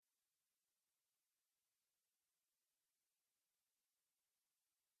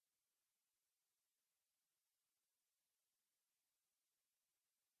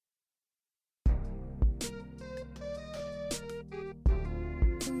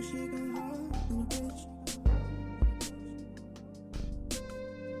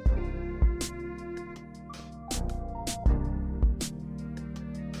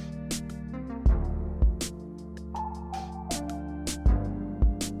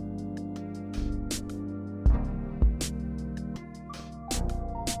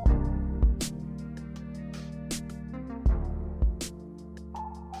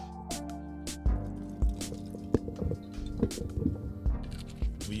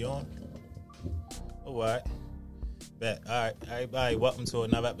We on? All right. Bet. All right, everybody. Welcome to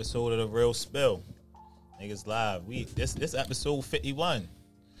another episode of The Real Spill. Niggas live. This episode 51.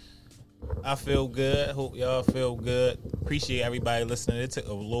 I feel good. Hope y'all feel good. Appreciate everybody listening. It took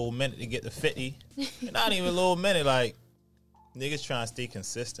a little minute to get to 50. Not even a little minute. Like, niggas trying to stay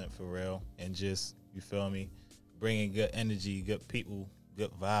consistent for real. And just, you feel me, bringing good energy, good people,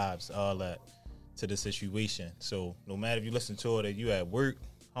 good vibes, all that to the situation. So no matter if you listen to it or you at work,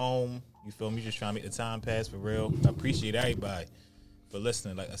 home, you feel me, just trying to make the time pass for real. I appreciate everybody for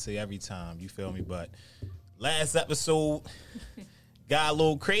listening, like I say every time, you feel me. But last episode got a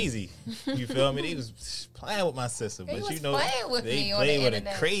little crazy, you feel me. They was playing with my sister, but you know they played with it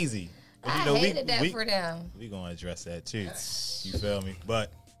crazy. But, you know, hated that for them. We gonna address that too, you feel me.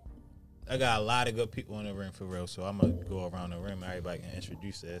 But I got a lot of good people in the ring for real, so I'm gonna go around the ring. Everybody can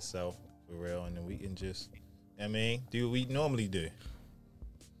introduce themselves for real, and then we can just, I mean, do what we normally do.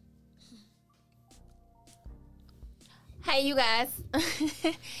 Hey, you guys.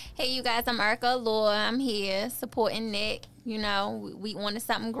 I'm Erica Laura. I'm here supporting Nick. You know, we wanted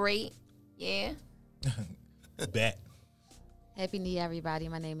something great. Yeah. Bet. Happy New Year, everybody.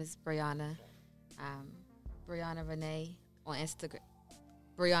 My name is Brianna. Brianna Renee on Instagram.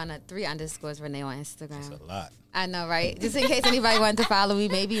 Brianna 3_ Renee on Instagram. That's a lot. I know, right? Just in case anybody wanted to follow me,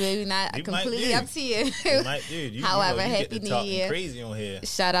 maybe not. You completely up to you. You might do. However, you Happy get to New Year. Crazy on here.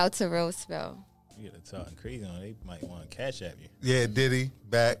 Shout out to Real Spill. You get to talking crazy on. They might want to cash at you. Yeah, Diddy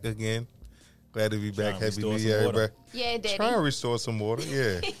back again. Glad to be back. Happy New Year, everybody. Yeah, Diddy. Trying to restore some water.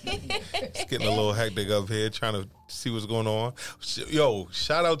 Yeah, it's getting a little hectic up here. Trying to see what's going on. Yo,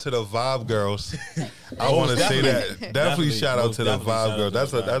 shout out to the Vibe Girls. I want to say that. Definitely shout out to the Vibe Girls.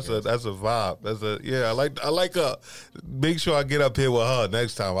 That's a vibe. That's a I like her. Make sure I get up here with her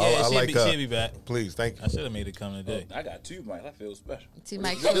next time. I like her. She'll be back. Please, thank you. I should have made it come today. I got 2 mics. I feel special. 2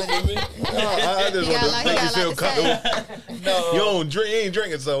 mics. I just want to make you feel comfortable. No, You don't drink. You ain't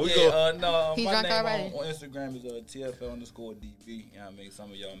drinking, so we go. No, He my drunk name already? on Instagram is TFL_DB. You know what I mean?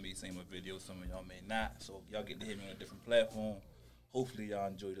 Some of y'all may see my videos, some of y'all may not. So y'all get to hit me on a different platform. Hopefully y'all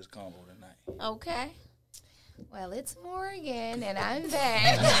enjoy this convo tonight. Okay. Well, it's Morgan, and I'm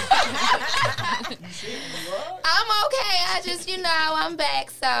back. I'm okay. I just, I'm back,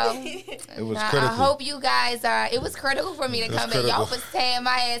 so. It was I critical. hope you guys are. It was critical for me to come back. Y'all was tearing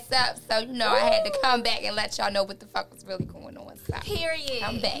my ass up, so, I had to come back and let y'all know what the fuck was really going on. So, period.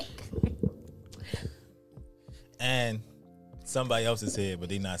 I'm back. And somebody else is here, but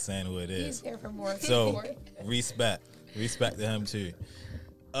they not saying who it is. He's here for more So support. respect to him too.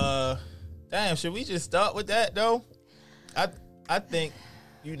 Damn, should we just start with that though? I think,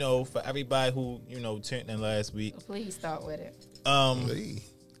 for everybody who, tuned in last week. Please start with it.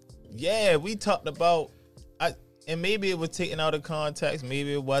 Yeah, we talked about and maybe it was taken out of context,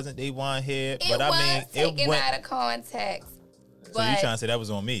 maybe it wasn't, they weren't here. But it went out of context. So you trying to say that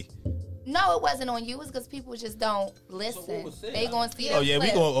was on me? No, it wasn't on you. It's because people just don't listen. They gonna see. Oh yeah, we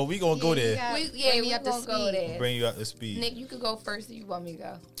gonna go there. We gonna go there. Bring you up to speed. Nick, you could go first if you want me to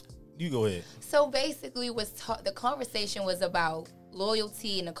go. You go ahead. So basically, the conversation was about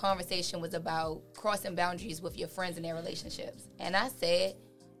loyalty, and the conversation was about crossing boundaries with your friends and their relationships. And I said,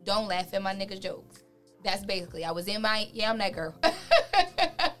 don't laugh at my nigga jokes. That's basically. I was in my I'm that girl. I'm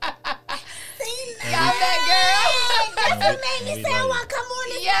that girl. That's what made me say I want to come on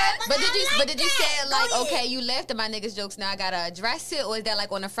this. Yeah, but did you say it like, okay, you laughed at my niggas jokes, now I gotta address it, or is that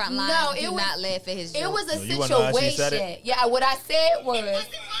like on the front line? No, do not laugh at his jokes. It was a you wanna know how she said situation. it? Yeah, what I said was.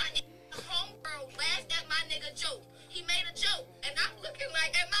 Homegirl laughed at my nigga joke. He made a joke, and I'm looking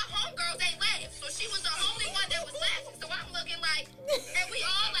like, and my homegirls ain't laughed, so she was the only one that was laughing. So I'm looking like, and we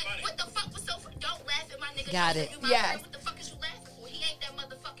all like, what the fuck was so funny? Don't laugh at my nigga Got joke. it. You my Yeah. friend, what the fuck is you laughing for? He ain't that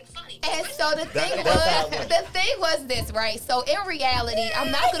motherfucking funny. And so the thing was this, right? So in reality,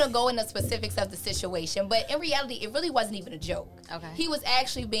 I'm not gonna go into specifics of the situation, but in reality, it really wasn't even a joke. Okay. He was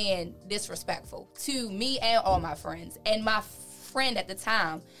actually being disrespectful to me and all my friends. And my friend at the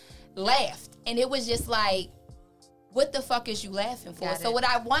time laughed. And it was just like, what the fuck is you laughing for? Got So it. what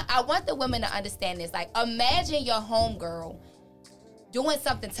I want the women to understand is, like, imagine your homegirl doing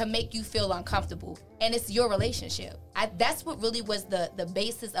something to make you feel uncomfortable, and it's your relationship. That's what really was the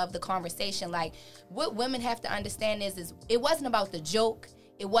basis of the conversation. Like, what women have to understand is it wasn't about the joke,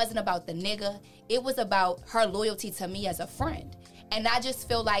 it wasn't about the nigga, it was about her loyalty to me as a friend. And I just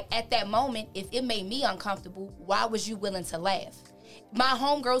feel like at that moment, if it made me uncomfortable, why was you willing to laugh? My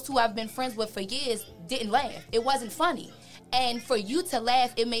homegirls who I've been friends with for years didn't laugh. It wasn't funny. And for you to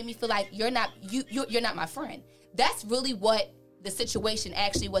laugh, it made me feel like you're not my friend. That's really what the situation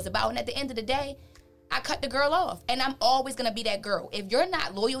actually was about. And at the end of the day, I cut the girl off. And I'm always going to be that girl. If you're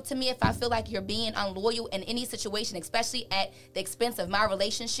not loyal to me, if I feel like you're being unloyal in any situation, especially at the expense of my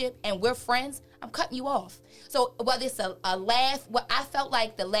relationship, and we're friends, I'm cutting you off. So whether it's a laugh, I felt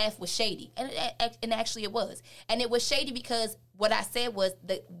like the laugh was shady. And actually it was. And it was shady because what I said was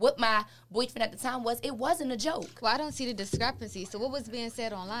that what my boyfriend at the time was, it wasn't a joke. Well, I don't see the discrepancy. So what was being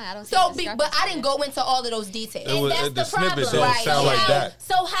said online? I don't see So, the discrepancy. but I didn't go into all of those details. It was, And that's the the snippet problem. don't Right. sound like that.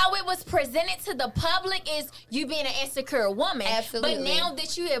 So how it was presented to the public is you being an insecure woman. Absolutely. But now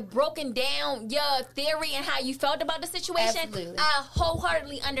that you have broken down your theory and how you felt about the situation, Absolutely. I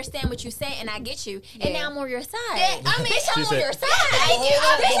wholeheartedly understand what you're saying and I get you. And Yeah. now I'm on your side. Yeah, I mean, bitch, I'm She on said- your side.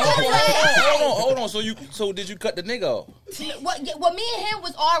 Hold on. So did you cut the nigga off? Well, me and him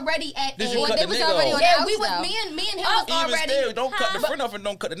was already at. Did you well, cut they the was nigga already off? Yeah, on we the was outs, me and him Even was already. still, don't cut the friend off and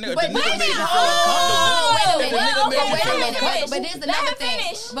don't cut the nigga. But The nigga wait, made you feel hold uncomfortable. on. If the nigga made you Wait feel a minute. uncomfortable. But there's Let another her thing.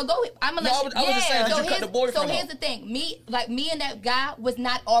 finish. But go ahead. I'm gonna No, let I was just saying, did you cut the boyfriend So here's off? the thing. Me and that guy was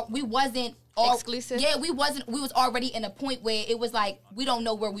not. We wasn't. Exclusive? Yeah, we wasn't. We was already in a point where it was like we don't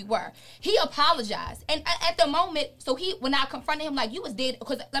know where we were. He apologized, and at the moment, so when I confronted him, like, you was dead.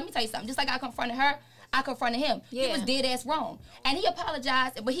 Because let me tell you something. Just like I confronted her, I confronted him. He Yeah. was dead ass wrong, and he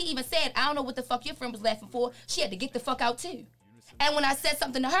apologized. But he even said, "I don't know what the fuck your friend was laughing for. She had to get the fuck out too." And when I said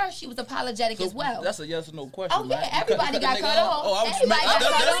something to her, she was apologetic as well. That's a yes or no question. Oh yeah, man. everybody got nigga cut off. off. Oh, I was Everybody got that's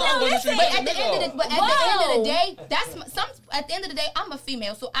cut all I off. was Listen, saying. But at the end of the day, at the end of the day, I'm a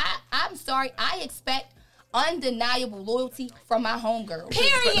female, so I'm sorry. I expect undeniable loyalty from my homegirl.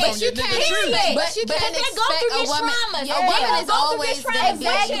 Period. But you can't Period. But you Because can't they go through your traumas. Yeah. A woman Yeah. is always going to be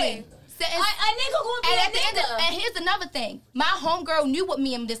Exactly. A nigga going to be And a at the end, nigga. and here's another thing: my homegirl knew what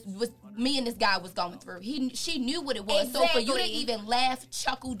me and this guy was going through. She knew what it was. So for you to Exactly. even laugh,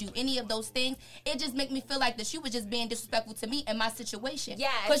 chuckle, do any of those things, it just make me feel like that she was just being disrespectful to me and my situation.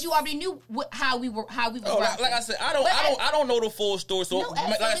 Yes. because you already knew how we was. Oh, like I said, I don't know the full story. So No, like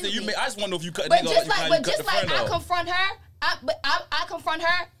I said, absolutely. I just want to know if you cut But nigga just off. like, I confront her, I confront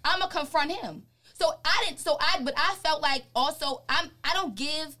her. I'ma confront him. But I felt like also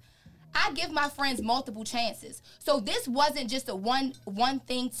I give my friends multiple chances. So this wasn't just a one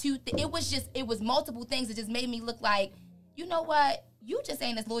thing, it was multiple things that just made me look like, you know what? You just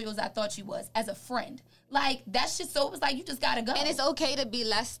ain't as loyal as I thought you was as a friend. Like, that's just so, it was like, you just gotta go. And it's okay to be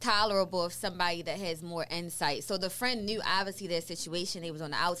less tolerable of somebody that has more insight. So the friend knew, obviously, their situation. They was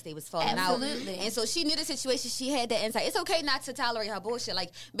on the outs. They was falling Absolutely. out. And so she knew the situation. She had that insight. It's okay not to tolerate her bullshit.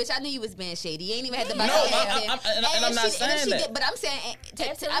 Like, bitch, I knew you was being shady. You ain't even had to bust No, your ass in. and I'm not saying that. But I'm saying,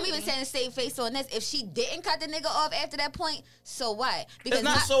 I'm even saying save face on this. If she didn't cut the nigga off after that point, so what? It's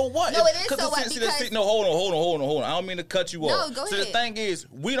not so what. No, it is so what. No, hold on. I don't mean to cut you off. No, go So ahead. the thing is,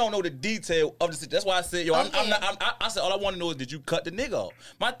 we don't know the detail of the situation. That's why I said, I said all I want to know is, did you cut the nigga off?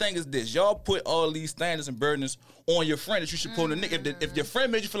 My thing is this: y'all put all these standards and burdens on your friend that you should put on the nigga. If your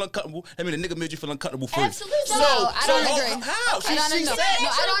friend made you feel uncomfortable, I mean the nigga made you feel uncomfortable first. Absolutely. No, I don't agree. How? I don't agree. She No, said.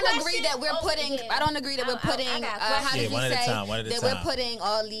 I don't agree that we're putting. yeah. I don't agree that we're putting. I got How Yeah, did one you at a say time, one at a that time. we're putting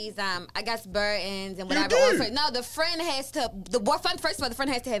all these? I guess burdens and whatever. did. on friend. No, the friend has to. The boyfriend, first of all, the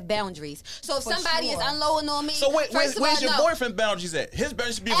friend has to have boundaries. So if For somebody sure. is unloading on me, So first where's of all, your no. boyfriend boundaries at? His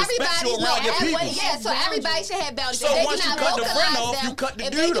boundaries should be respect you Everybody, around your people. Yeah, so everybody should have boundaries. So If they once you cannot cut the friend vocalize off, them, you cut the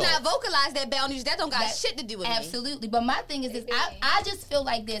if dude they off. cannot vocalize their boundaries, that don't got shit to do with me. Absolutely. But my thing is this: I just feel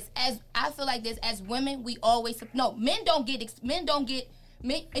like this. As women, we always men don't get.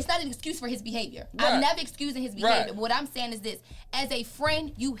 It's not an excuse for his behavior. Right. I'm never excusing his behavior. Right. But what I'm saying is this: as a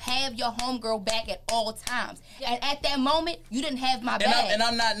friend, you have your homegirl back at all times. And at that moment, you didn't have my back. And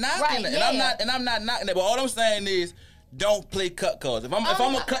I'm not knocking Right, it. yeah. And I'm not knocking it. But all I'm saying is, don't play cut cards. If I'm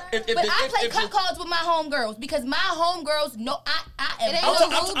a cut, But I play cut cards with my homegirls because my homegirls know I am. It ain't I'm no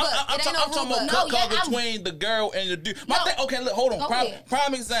talking rule book. It ain't no about rule book. cut No, yeah, cards between the girl and the dude. My No. thing, okay, look, hold on. Go Prime, ahead.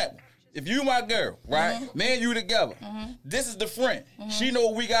 prime example. if you my girl, right? Me and you together. This is the friend. She know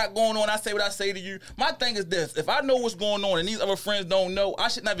what we got going on. I say what I say to you. My thing is this. If I know what's going on and these other friends don't know, I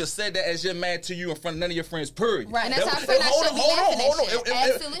should never have said that as you're mad to you in front of none of your friends, period. Right. And that's how a friend should be laughing at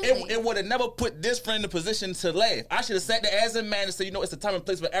shit. Absolutely. It would have never put this friend in the position to laugh. I should have sat there as a man and said, you know, it's a time and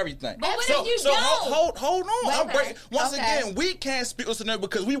place for everything. But what if you don't? Hold on. Wait, I'm breaking. Once okay. again, we can't speak on scenario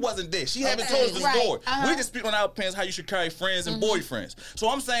because we wasn't there. She haven't Okay. told us the Right. story. Uh-huh. We just speak on our opinions how you should carry friends and boyfriends. So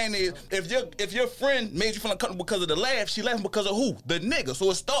I'm saying is, if your friend made you feel uncomfortable because of the laugh, she laughing because of who? The nigga. So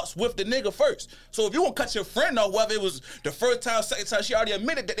it starts with the nigga first. So if you want to cut your friend off, whether it was the first time, second time, she already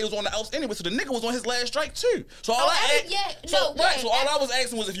admitted that they was on the outs anyway. So the nigga was on his last strike too. So all So all I was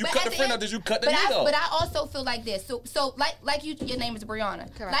asking was, if you cut the friend off, did you cut the nigga off? But I also feel like this. So like your name is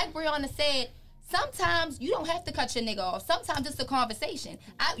Brianna. Correct. Like Brianna said, sometimes you don't have to cut your nigga off. Sometimes it's a conversation.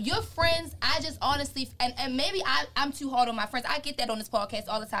 Your friends, I just honestly, and maybe I'm too hard on my friends. I get that on this podcast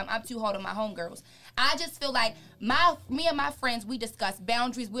all the time. I'm too hard on my homegirls. I just feel like me and my friends, we discuss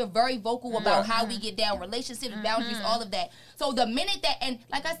boundaries. We're very vocal about how we get down, relationships, boundaries, all of that. So the minute that, and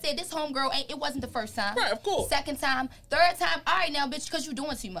like I said, this homegirl, it wasn't the first time. Right, of course. Second time, third time, all right now, bitch, because you're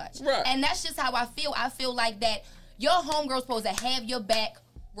doing too much. Right. And that's just how I feel. I feel like that your homegirl's supposed to have your back,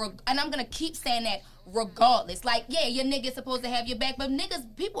 and I'm going to keep saying that regardless. Like, yeah, your nigga's supposed to have your back, but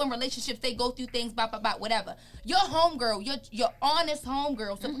people in relationships, they go through things, whatever. Your homegirl, your honest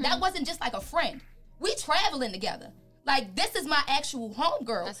homegirl, so that wasn't just like a friend. We traveling together. Like, this is my actual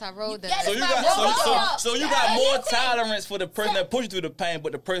homegirl. That's our road. Yeah, So you got more tolerance for the person that pushed you through the pain,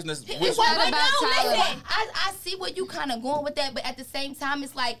 but the person that's with you. I see where you kind of going with that, but at the same time,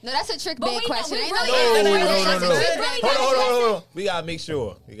 it's like, No, that's a trick But bag we question. know- we Ain't really- no- Hold on. We gotta make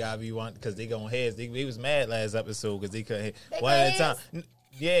sure. We gotta be one because they gonna heads. They was mad last episode because they couldn't hit one at a time.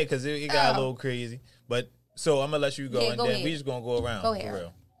 Yeah, because it got a little crazy. But so I'm gonna let you go, Yeah, and go then ahead. we just gonna go around. Go for ahead.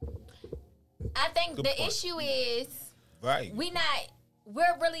 real. I think Good the point. issue is Right.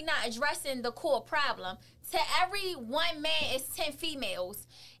 we're really not addressing the core problem. To every one man is 10 females.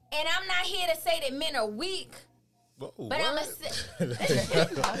 And I'm not here to say that men are weak, Whoa, but what? I'm going to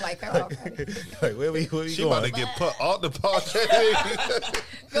say... I'm like, oh, okay. Like, where we She about going? to get put off the podcast.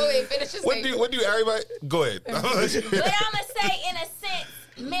 Go ahead, finish your statement. What do everybody? Go ahead. But I'm going to say, in a sense,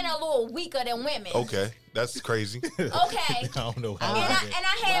 men are a little weaker than women. Okay, that's crazy. Okay. I don't know how. And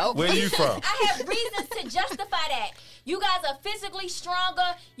I have Where you from? I have reasons to justify that. You guys are physically stronger.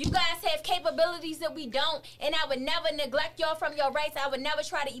 You guys have capabilities that we don't. And I would never neglect y'all from your rights. I would never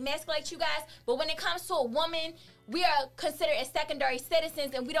try to emasculate you guys. But when it comes to a woman, we are considered as secondary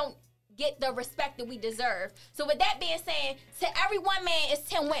citizens, and we don't get the respect that we deserve. So with that being said, to every one man is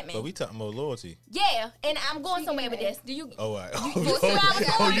 10 women. But we talking about loyalty. Yeah, and I'm going somewhere with this. Do you? Oh, all right. You see where I'm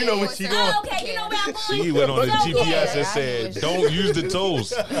Oh, going? you know what she doing. Oh, okay, you know where I'm going. She went on the So, GPS yeah. and said, "Don't use the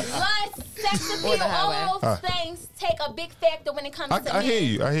toes." Lust, sex appeal, Or the highway. all those things take a big factor when it comes to I men. hear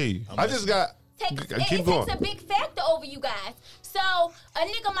you. I hear you. I just got. Keep It going. takes a big factor over you guys. So a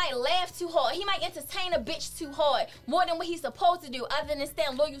nigga might laugh too hard. He might entertain a bitch too hard, more than what he's supposed to do, other than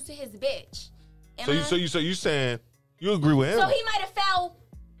stand loyal to his bitch. So you saying you agree with him? So he might have fell.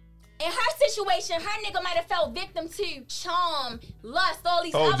 In her situation, her nigga might have fell victim to charm, lust, all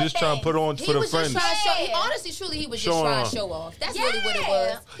these other just trying to put on He for the was friends. just trying to show. Yeah. Honestly, truly, he was just Showing trying off. to show off. That's Yeah. really what it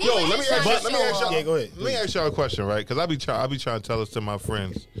was. He Yo, was let me just ask trying to y'all. show off. Yeah, go ahead. Let me ask y'all a question, right? Because I be trying to tell this to my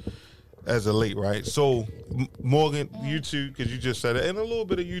friends as a late, right? So Morgan, you too, because you just said it, and a little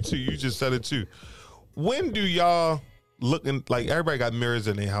bit of you too. You just said it too. When do y'all looking like everybody got mirrors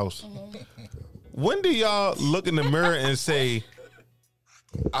in their house? When do y'all look in the mirror and say,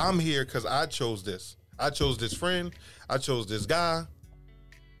 "I'm here because I chose this. I chose this friend. I chose this guy."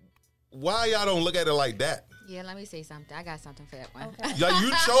 Why y'all don't look at it like that? Yeah, let me say something. I got something for that one. Like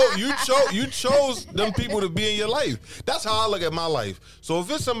you chose them people to be in your life. That's how I look at my life. So if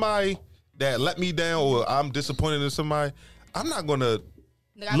it's somebody that let me down or I'm disappointed in somebody, I'm not gonna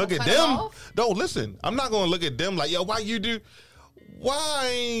Nigga, I look gonna at cut him them. off? No, listen, I'm not gonna look at them like, yo, why you do?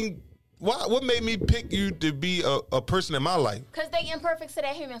 Why? What made me pick you to be a person in my life? Because they imperfect to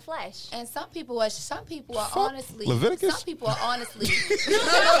that human flesh. And some people are honestly. Leviticus? Some people are honestly. You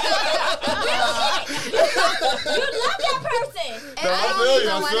love that person. And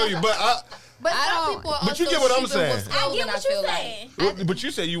I feel you, But I some don't- people are But you also get what I'm cheaper saying. with I skills get than what feel you're like. saying. but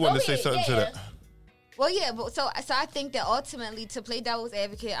you said you wanted to say Go something ahead, to yeah. that. Well, yeah, but so I think that ultimately, to play devil's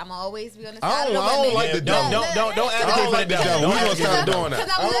advocate, I'm always be on the side I of the don't women. like the Don't devil. advocate I don't like the for devil. We gonna advocate stop for the doing that.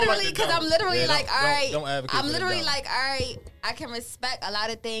 Because I'm literally Yeah, like, all right, don't advocate I'm for the literally devil. like, all right, I can respect a lot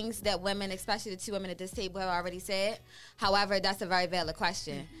of things that women, especially the two women at this table, have already said. However, that's a very valid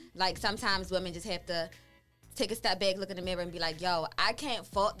question. Like, sometimes women just have to take a step back, look in the mirror, and be like, yo, I can't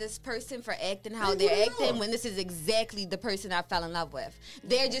fault this person for acting how they're acting when this is exactly the person I fell in love with.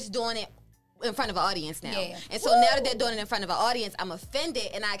 They're just doing it in front of an audience now. Yeah. And so now that they're doing it in front of an audience, I'm offended,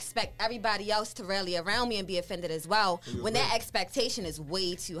 and I expect everybody else to rally around me and be offended as well when that expectation is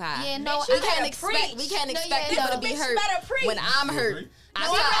way too high. Yeah, no, we can't expect people to be hurt when I'm hurt.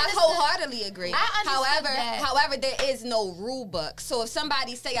 I wholeheartedly agree. However, there is no rule book. So if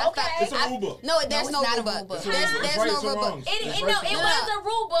somebody say It's a rule book. No, there's No, no it's rule not a rule book. book. There's no rule book. It was a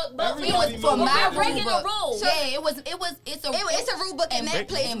rule book, but It was for my breaking rule the book. rules. Yeah, It's a rule book in that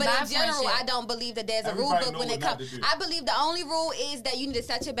place, but in general, I don't believe that there's a rule Everybody book when know it what not comes. to do. I believe the only rule is that you need to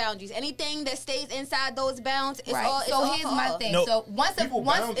set your boundaries. Anything that stays inside those bounds is all. It's So all here's for my all. thing. No. So once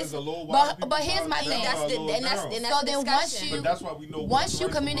bounds it's is a little wild. but here's my thing. That's the So then discussion. But that's why we know once you what's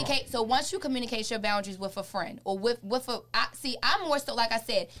right from communicate, so once you communicate your boundaries with a friend or with I'm more so like I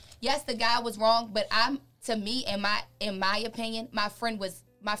said, yes, the guy was wrong, but to me, in my opinion, my friend was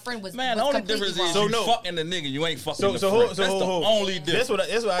Man, the was only completely difference wrong. is So you no. fucking the nigga, you ain't fucking So the so friend. hold, so That's hold, the hold. only difference. That's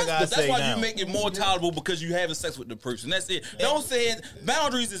what I gotta That's say why now. you make it more tolerable because you having sex with the person. That's it. Don't say it.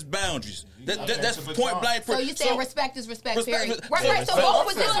 Boundaries is boundaries. That's point blank. So you saying respect is respect, Respect period. is- Right, yeah, right. So respect- both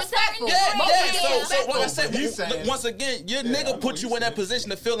was disrespectful. Yeah. Both was So disrespectful. like I said, He's saying- once again, your nigga put you in that position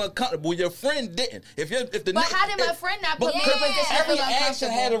to feel uncomfortable. Your friend didn't. If the But nigga, how did my friend not put me in a because position to every feel action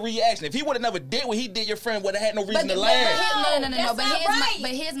had a uncomfortable? reaction. If he would have never did what he did, your friend would have had no reason to But laugh. no. That's But not here's right.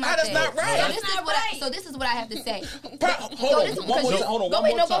 my How that's thing. not right? So That's this is not what right. So this is what I have to say. Hold this is on, one more because- time. Hold on, Go one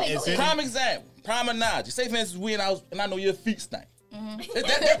ahead, more no, go time. ahead, go ahead. Prime example. Promenade. Say for instance, I know your feet stink.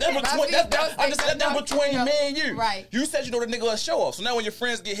 That's between me and you. Right. You said you know the nigga a show off. So now when your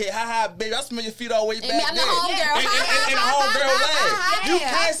friends get hit, ha, baby, I smell your feet all the way back I'm the there. homegirl. And the homegirl laugh. You Yeah,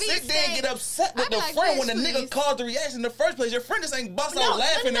 can't feet sit there and stink. get upset with I be the like, friend when the bitch, nigga please. caused the reaction in the first place. Your friend just ain't bust out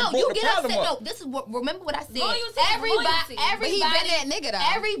laughing and You broke the get problem upset. up. No, this is what. Remember what I said. Loyalty is loyalty. But he been that nigga,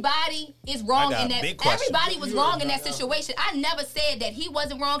 though. Everybody is wrong I got in a that. big question. Everybody was wrong in that situation. I never said that he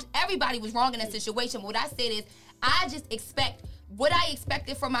wasn't wrong. Everybody was wrong in that situation. But what I said is, I just expect what I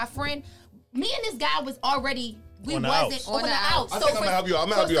expected from my friend. Me and this guy was already. We On the wasn't outs. on the outs. I think I'm gonna help you out. I'm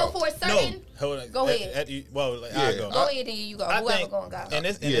gonna help you so out. for a certain, Hold on. Go ahead. I go. Go ahead and you go. I Whoever think, going to go. and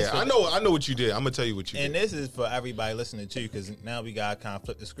this, Yeah, I know what you did. I'm gonna tell you what you And did. this is for everybody listening too, because now we gotta kind of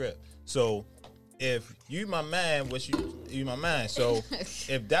flip the script. So, if you my man, you my man. So,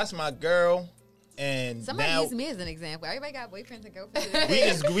 if that's my girl, and Somebody now use me as an example. Everybody got boyfriends and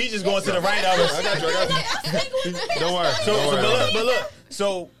girlfriends. we just going to the right of us. I got you. Don't worry. But look.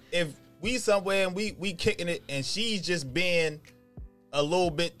 So if we somewhere and we kicking it, and she's just being a little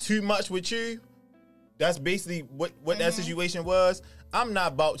bit too much with you, that's basically what that situation was. I'm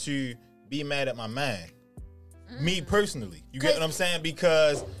not about to be mad at my man. Me personally, you get what I'm saying?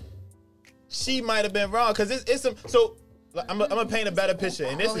 Because she might have been wrong. Because it's some. So I'm gonna paint a better picture,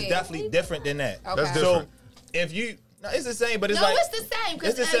 and this Go is ahead. definitely different than that. Okay. That's So different. if you, no, it's the same, but it's No, like it's the same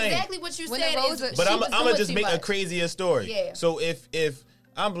because it's the same. exactly what you When said the is. roses- But she I'm was gonna doing just too make a much. crazier story. Yeah. So if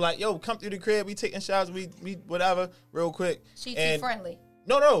I'm like, yo, come through the crib, we taking shots, we whatever, real quick. She too And- friendly.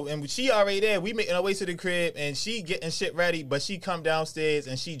 No, and she already there. We making our way to the crib, and she getting shit ready, but she come downstairs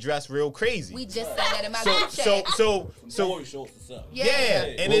and she dressed real crazy. We just said that in my so group chat. so yeah,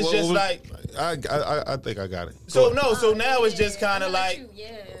 and What- it's what just was- like I think I got it. so now it's just kind of like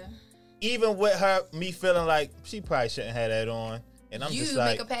Yeah. even with me feeling like she probably shouldn't have that on, and I'm You just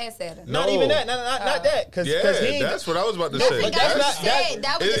like make a pass at her. not No. even that, not that, because Yeah, he ain't, that's what I was about to say. but That's that's what not I said.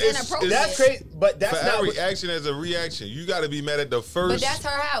 That was just it's- inappropriate. that's crazy, but that's For not every what, action as a reaction. You got to be mad at the But first. that's her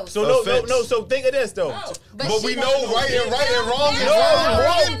house. so no. offense. So think of this though. But she we was- know right and wrong is No, wrong.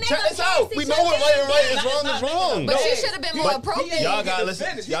 bro, check this out. We know what right and right is wrong is wrong. But she should have been more But appropriate. y'all gotta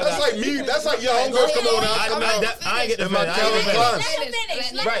listen. Y'all That's got like me. That's like your homegirl come on out. I ain't get the And my finish. I ain't get the Calvin finish. Klein. Let him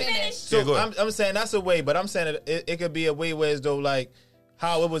finish. Let Right. him finish. So Yeah, go ahead. I'm saying that's a way, but I'm saying it could be a way where as though like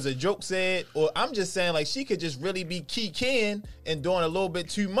how it was a joke said, or I'm just saying like she could just really be keying and doing a little bit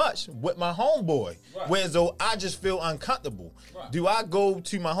too much with my homeboy. Whereas though I just feel uncomfortable. Do I go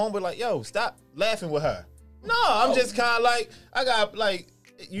to my homeboy like, yo, stop laughing with her? No, I'm just kind of like I got like.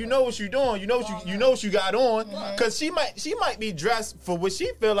 You know what you doing. You know what you got on. Cause she might be dressed for what she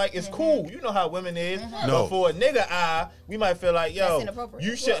feel like is cool. You know how women is. No. But for a nigga eye, we might feel like, That's yo, inappropriate.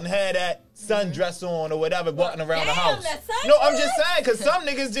 you shouldn't have that sundress on or whatever walking around the Damn, house. that sundress? No, I'm just saying, cause some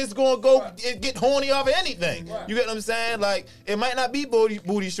niggas just gonna go and get horny off of anything. You get what I'm saying? Like it might not be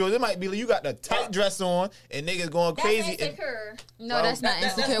booty shorts. It might be like, you got the tight dress on and niggas going That's crazy. insecure. No, that's not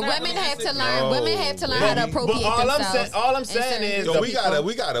that's insecure. not Women have to insecure. learn. Women have to learn how to appropriate all themselves. I'm saying is Yo, the we people- gotta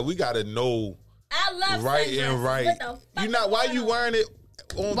know I love right sundresses. and right. What the fuck You not is why going you on? wearing it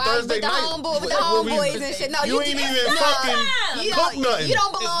on Why Thursday with the night. homeboys when and shit? No, you ain't even fucking you cook don't, nothing. you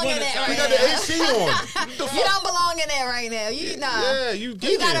don't belong in that We right got the now. AC on. What the You fuck? don't belong in that right now. You Yeah, you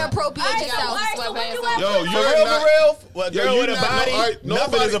get gotta there. appropriate yourself. So when you Yo, For you're real, not. for real. Well, a Yo, girl you with a not- body, no, all right,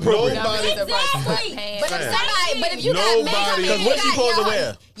 nothing is appropriate. Nobody. Exactly. But if you got makeup, Nobody- Because what she supposed to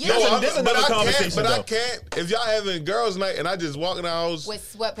wear? You No, know, this is but another I conversation, can't. But I though. can't. If y'all having girls' night and I just walk in the house,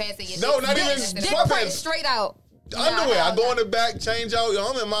 with sweatpants and your No, dick not even sticking dick out. print straight out. underwear. I no, go no. in the back, change out. Yo,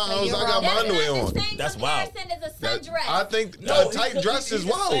 I'm in my house. you're I got wrong. my underwear on. That's wild. As a That- sundress. I think No, a tight he- dress he is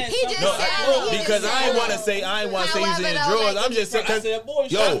just wild. saying He just something. said Because I ain't want to say using However, drawers. though, I'm just saying, I said, boy,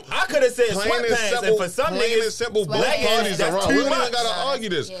 Yo, I could have said plain and sweatpants, simple. and for some plain and niggas, simple, both leggings, parties that's are wrong. too We don't even much. gotta argue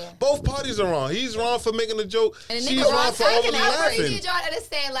this. Yeah. Both parties are wrong. He's wrong for making a joke. And the She's nigga wrong wrong for for overly taking it. I really laughing. need y'all to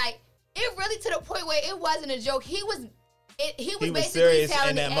understand, like, it really to the point where it wasn't a joke. He was basically serious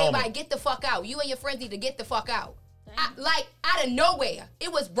telling in that everybody, moment. get the fuck out. You and your friends need to get the fuck out. Like, out of nowhere. It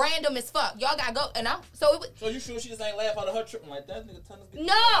was random as fuck. Y'all gotta go. And so it was. So you sure she just ain't laugh out of her tripping like that? Nigga, tell us get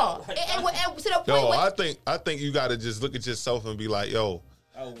No. Like, And to the point Yo, where. I think you gotta just look at yourself and be like, yo,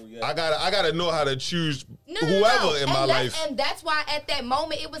 oh, yeah. I gotta know how to choose No, whoever in and my life. And that's why at that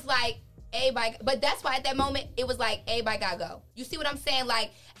moment it was like everybody. But that's why at that moment it was like everybody gotta go. You see what I'm saying?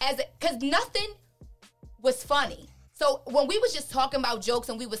 Like because nothing was funny. So when we was just talking about jokes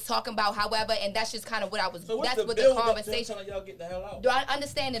and we was talking about however, and that's just kind of what I was. So what's that's the what the build up to conversation. telling y'all get the hell out? Do I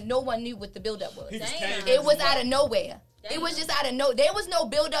understand that no one knew what the buildup was? He just Damn. came It in was and out of nowhere. Damn. It was just out of no. There was no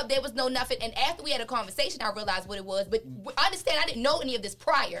build up. There was no nothing. And after we had a conversation, I realized what it was. But understand, I didn't know any of this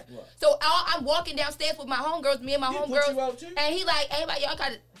prior. Right. So I'm walking downstairs with my homegirls, me and my He put homegirls, you out too? and he like, "Everybody,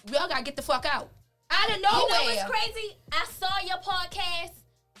 y'all gotta get the fuck out." Out of You know nowhere. what's crazy? I saw your podcast,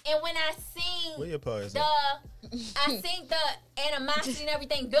 and when I Where seen your parties I seen the animosity and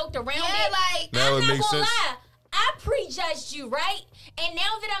everything built around Yeah, it. like Now I'm it not makes gonna sense. lie. I prejudged you, right? And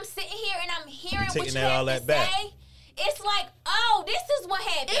now that I'm sitting here and I'm hearing what taking you all have to that back. say, it's like, oh, this is what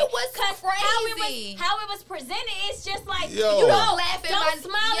happened. It was 'Cause crazy. How it was presented, it's just like, Yo. you don't laugh at don't my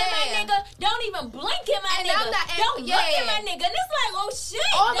smile at my yeah. nigga. Don't even blink at my And nigga. I'm not- and- don't look yeah. at my nigga. And it's like, oh shit.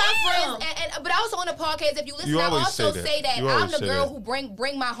 All my damn. friends, but also on the podcast, if you listen, You I always also say that. You I'm always the say girl that. who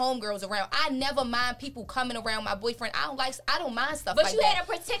bring my homegirls around. I never mind people coming around my boyfriend. I don't mind stuff But like you that. had a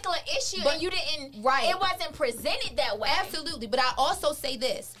particular issue But- and you didn't. Right. It wasn't presented that way. Absolutely, but I also say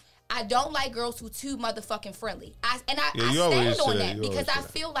this. I don't like girls who too motherfucking friendly. I Yeah, you always stand say on that. that You because always I say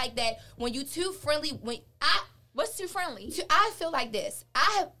that. feel like that when you too friendly, What's too friendly? I feel like this.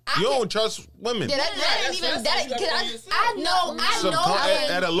 I You can- don't trust women. Yeah, that ain't even that. you gotta Cause be I, yourself. I know.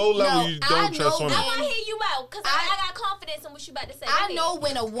 At a low level, you don't trust women. I want to hear you out because I got confidence in what you about to say. Go I ahead. know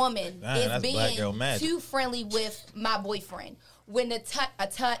when a woman Damn, is that's Black Girl being magic. too friendly with my boyfriend. When a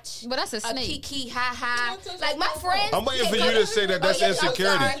touch, But that's a a snake. kiki, ha ha. Like my friends. I'm waiting for you to say that that's yes, I'm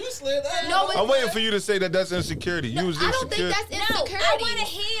insecurity. sorry. You slid that. No, I'm waiting for you to say that that's insecurity. You was I don't insecure. think that's No, insecurity. I want to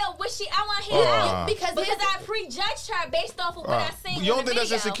hear what she. I want to hear Ah. because I prejudged her based off of what I seen. You don't in the think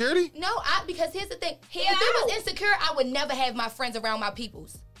that's video. insecurity? No, because here's the thing. Hear if it was out. insecure, I would never have my friends around my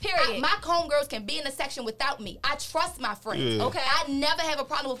peoples. Period. My homegirls can be in a section without me. I trust my friends. Yeah. Okay. I never have a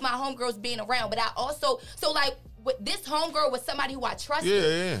problem with my homegirls being around, but I also with this homegirl was somebody who I trusted,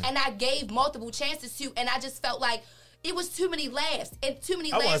 Yeah. and I gave multiple chances to, and I just felt like it was too many laughs and too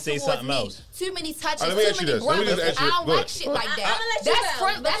many I wanna laughs say towards something me, else. too many touches, All right, let me too ask you many this. Let me brothers. just ask you I this. don't Go like ahead. shit like that. I'ma let you That's go.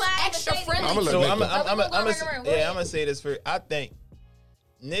 that's Before I extra even say friendly. I'ma let So Nick I'm go. gonna say this for. I think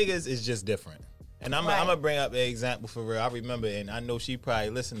niggas is just different, and I'm Right. gonna bring up an example for real. I remember, and I know she probably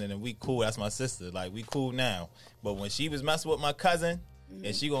listening, and we cool. That's my sister. Like we cool now, but when she was messing with my cousin,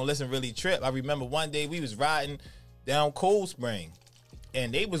 and she gonna listen really trip. I remember one day we was riding down Cold Spring,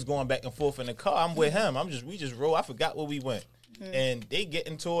 and they was going back and forth in the car. I'm with him. We just roll. I forgot where we went, and they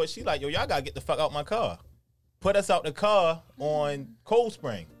getting to it. She like, yo, y'all gotta get the fuck out my car. Put us out the car on Cold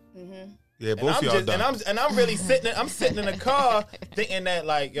Spring. Yeah, And both I'm of y'all just, done. and I'm really sitting. I'm sitting in the car thinking that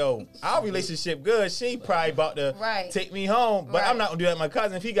like, yo, our relationship good. She probably about to Right. take me home, but Right. I'm not gonna do that with my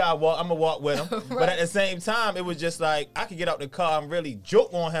cousin. If he gotta walk, I'm gonna walk with him. But at the same time, it was just like I could get out the car and really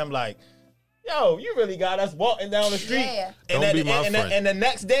joke on him, like, yo, you really got us walking down the street. Yeah. And, Don't be my friend. and the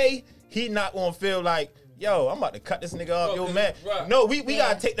next day, he not gonna feel like, yo, I'm about to cut this nigga off. No, Yo, 'cause- man. right. No, we Yeah.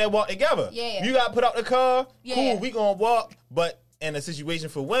 gotta take that walk together. Yeah. You gotta put out the car. Yeah. Cool, we gonna walk, but. In a situation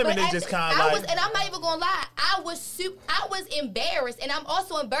for women, it's just kind of like and I'm not even gonna lie. I was embarrassed, and I'm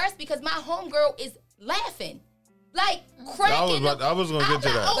also embarrassed because my homegirl is laughing. like cracking. I was gonna get to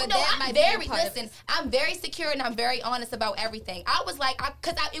that. Oh But no, that I'm might be a very part of listen. I'm very secure and I'm very honest about everything. I was like,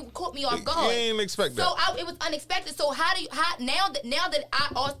 because it caught me off guard. You ain't expect that. So it was unexpected. So how now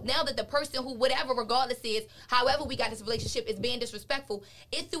that the person who whatever regardless is however we got this relationship is being disrespectful,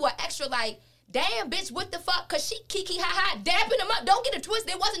 it threw an extra like. Damn, bitch, what the fuck? Because she kiki ha dapping him up. Don't get it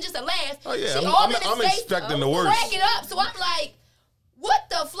twisted. It wasn't just a laugh. Oh, yeah. She I'm expecting the worst. Crack it up. So I'm like, what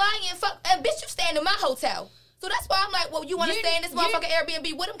the flying fuck? And bitch, you staying in my hotel. So that's why I'm like, well, you want to stay in this motherfucking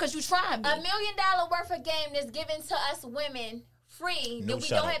Airbnb with him because you trying me. $1 million worth of game that's given to us women free No that we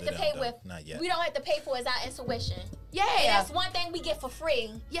shout don't out have to to pay them, with. though. Not yet. We don't have to pay for is our intuition. Yeah. And that's one thing we get for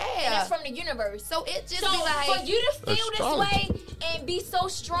free. Yeah. And that's from the universe. So it just So be like, for you to feel this Astrology. way and be so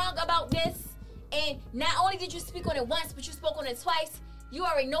strong about this, and not only did you speak on it once, but you spoke on it twice. You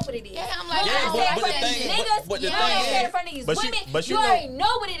already know what it is. Yeah, I'm like, You I don't don't have to like say that it in shit. front of these niggas. But the You thing don't have to say it in is- front of these but you- women. but you You know- already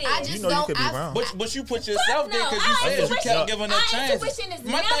know what it is. I just You know you don't. could be wrong. But you put yourself there because you Our said you intuition- kept giving her our chances. intuition is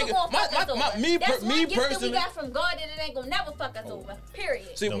My never thing, gonna fuck us over. me That's one gift that we personally. got from God that it ain't gonna never fuck us over.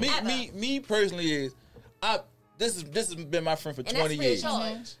 Period. See, No. me personally is this has been my friend for And 20 that's free years. of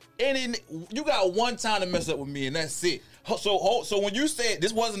charge. And you got one time to mess up with me, and that's it. So when you said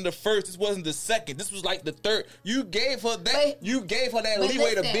this wasn't the first, this wasn't the second, this was like the third. You gave her that. You gave her that but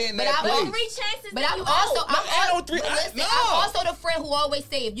leeway to listen, be in but that I place. will 3 chances. But then I'm you also, out. No. I'm also the friend who always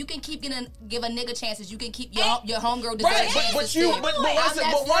say if you can keep give a nigga chances, you can keep your homegirl Right, chances. but you, too. but I'm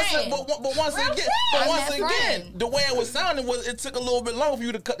once that friend. again, the way it was sounding was it took a little bit longer for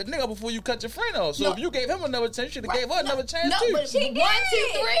you to cut the nigga before you cut your friend off. So No. if you gave him another chance, you should have gave her another chance No, too. but She 1,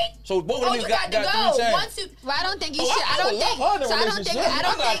 2, 3. So both of Oh, them you got got to 3 go. chances. 1, 2. Well, I don't think you Oh, should. I don't think. love her in a So I don't think. relationship. I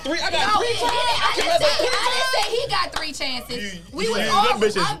don't I got think. 3. I No, got 3 chances. I didn't say he got 3 chances. We was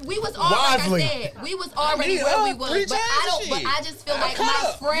wisely. like I said, we was already need where her we was. 3 But chances, but shit. I just feel like cut my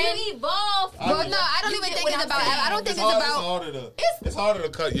up. friend. You evolve. Well, no, I don't You even get think what it's I'm about. saying. I don't think It's it's harder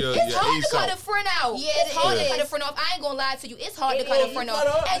about. to cut your It's hard ace to cut a out. friend out. Yeah, it's hard it to cut is. a friend off. I ain't gonna lie to you. It's hard to It cut a is. friend You off,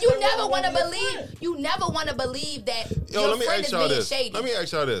 cut her, and you then never what want to about your believe. friend? You never want to believe that Yo, your let me friend ask is y'all being this. shady. Let me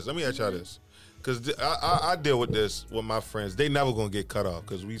ask y'all this. Because I deal with this with my friends. They never going to get cut off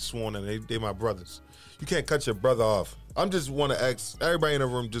because we sworn and they my brothers. You can't cut your brother off. I'm just want to ask everybody in the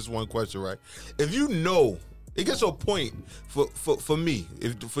room just one question, right? If you know, it gets to a point for me.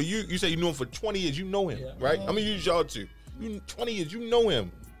 If for you say you knew him for 20 years, you know him, right? I'm gonna use y'all too. 20 years, you know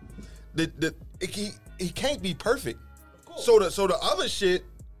him. He can't be perfect. So the other shit,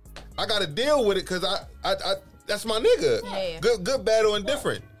 I got to deal with it because I that's my nigga. Yeah. Good, bad, or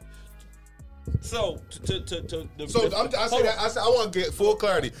indifferent. So I say that. I want to get full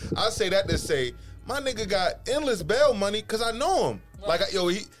clarity. I say that to say my nigga got endless bail money because I know him. Right. Like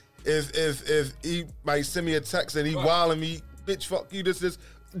if he might send me a text and he wilding me, bitch, fuck you. This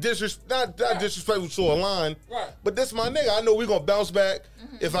not disrespectful to a line. Right. But this my nigga. I know we gonna bounce back.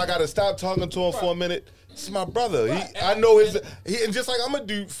 If I gotta stop talking to him for a minute. It's my brother. I know and just like I'm gonna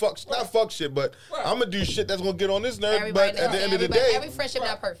do not fuck shit, but I'm gonna do shit that's gonna get on this nerve. But at the end of the day, every friendship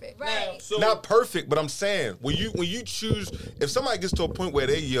not perfect. Right. not perfect. But I'm saying when you choose, if somebody gets to a point where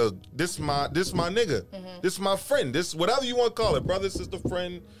they this my nigga, this my friend, this whatever you want to call it, brother, sister,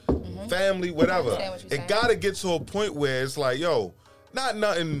 friend, family, whatever. understand what you're It saying. gotta get to a point where it's like, yo, not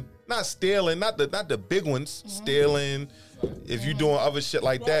stealing, not the big ones, stealing. If you doing other shit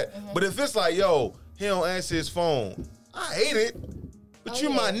like that, but if it's like, yo. He don't answer his phone. I hate it, but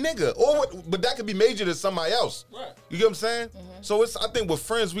you my nigga. But that could be major to somebody else. Right. You get what I'm saying? So I think with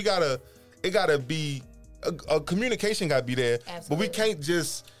friends, it gotta be a communication gotta be there. Absolutely. But we can't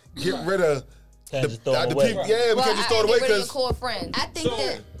just get rid of Can't just throw it away. people. Yeah, we can't just throw it away Get rid of your because. core friends. I think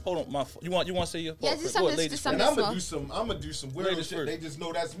that. hold on, you want to say your Yeah, just go ahead, something- ladies just first. something- I'm gonna do some weird Ladies shit. first. They just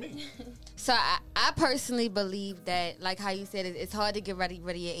know that's me. So I personally believe that, like how you said, it's hard to get rid of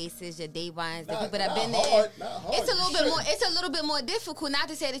your aces, your day ones, the people that have been there. It's a little bit more. It's a little bit more difficult. Not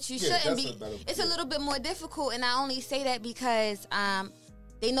to say that you Yeah, shouldn't that's be. a better- It's a little bit more difficult, and I only say that because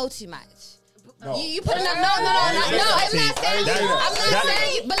they know too much. No. You putting up? No. I'm not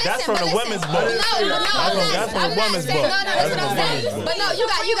saying. But listen, That's from the women's book. That's from the women's book. That's what I'm saying. But no, you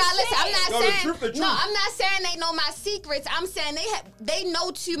got. Listen, I'm not No, the saying. truth. No, I'm not saying they know my secrets. I'm saying they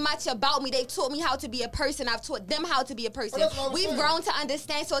know too much about me. They've taught me how to be a person. I've taught them how to be a person. that's what I'm We've saying. grown to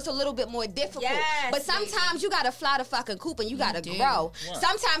understand, so it's a little bit more difficult. Yes, But sometimes you gotta fly the fucking coop and you gotta do. grow.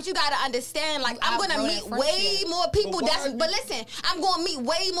 Sometimes you gotta understand. Like I'm gonna outgrow meet that way friendship. more people. But why But listen, I'm gonna meet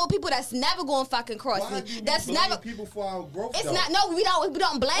way more people that's never gonna fucking cross Why me. do you That's blame never. people for our growth. It's though? not. No, we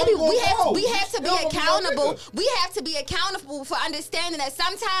don't blame I'm people. gonna We go. have to be Yo, I'm accountable. nigga. We have to be accountable for understanding that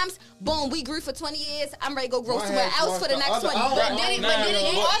sometimes, boom, we grew for 20 years. I'm ready to go grow Why somewhere have else for the the next other- 20. I But don't-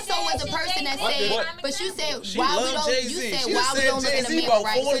 then you also was a person that said, But- but you said She why we loved don't. Jay-Z. You said She why we said don't look in the Jay-Z mirror, about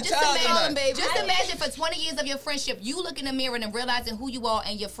right? 40 just times imagine, tonight. baby. just imagine for 20 years of your friendship, you look in the mirror and realizing who you are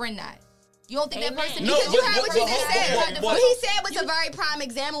and your friend not. You don't think that person? No, Because you but- heard what but- he but- just said. but- What he said was a very prime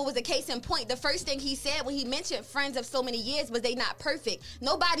example, was a case in point. The first thing he said when he mentioned friends of so many years was they not perfect.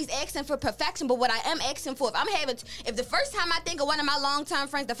 Nobody's asking for perfection, but what I am asking for, if the first time I think of one of my long-term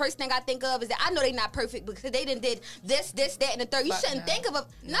friends, the first thing I think of is that I know they not perfect because they done did this, that, and the third. You shouldn't think of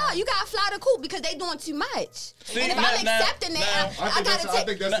no, you gotta fly the coop because they doing too much. See, and if now- I'm accepting that, I gotta I think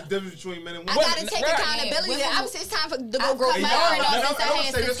take. that's the difference between men and I women. gotta take Right. accountability. Yeah, It's time to go grow cut my my own. yard off And since I I'm had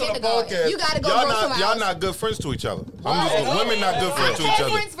saying since this on the kindergarten. podcast. You gotta go Y'all grow not somewhere y'all else. not good friends to each other. Why? Women not good friends to I've each had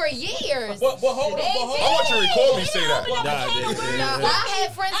other. friends for years. But hold on. I want you to record me say that. I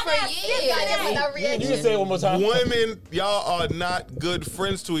had friends for years. You can say it one more time. Women, y'all are not good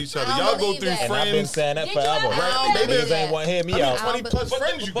friends to each other. I don't Y'all go believe through that. And I've been friends. saying that Did you forever. ever- I don't Niggas believe ain't want to hear me How out. many 20 plus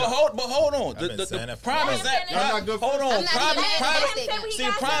friends you But got? hold on. I've been saying that Prime forever. example. Y'all not good Hold friends. on. I'm not Prime, even mad at prime, that statement. see,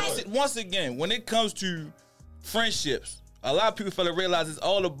 prime. Once again, when it comes to friendships, a lot of people fail to realize it's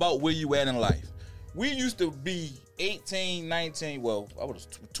all about where you at in life. We used to be 18, 19, well, I was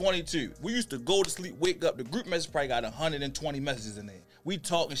 22. We used to go to sleep, wake up. The group message probably got 120 messages in there. We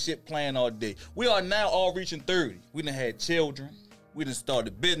talking shit, playing all day. We are now all reaching 30. We done had children. We done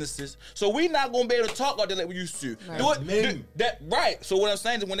started businesses. So we not going to be able to talk all day like we used to. Right. So what I'm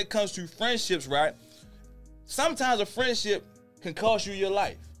saying is when it comes to friendships, right, sometimes a friendship can cost you your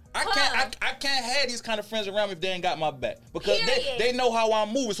life. I can't have these kind of friends around me if they ain't got my back because they know how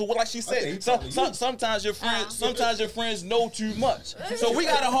I'm moving. So like she said, sometimes your friends know too much. So we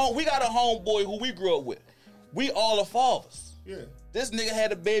got a homeboy who we grew up with. We all are fathers. Yeah. This nigga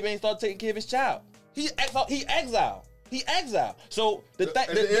had a baby and started taking care of his child. He exiled. So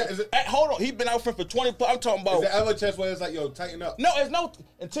hold on, he been out for 20. I'm talking Is about. there ever a chance where it's like, yo, tighten up? No, it's no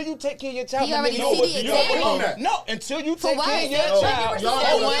until you take care of your child. He already nigga, see the you don't belong example. there. No, until you take what? care of your Yo, child. y'all That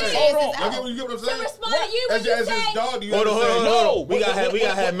know one what I'm chance saying? is Y'all out. get what I'm To saying? respond to you, As what you his say? dog, you Hold on, understand? No. We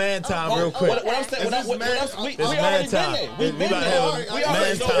gotta have man time real quick. What I'm saying, Is this man- we It's already man been time. there. We We've been gotta there. have We man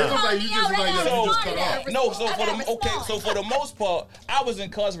already time. know. It was like you just cut off. No, so for the most part, I was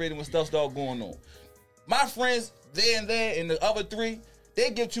incarcerated when stuff started going on. My friends, there, and the other three, they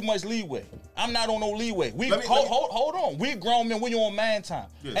give too much leeway. I'm not on no leeway. Hold on. We grown men. We on man time.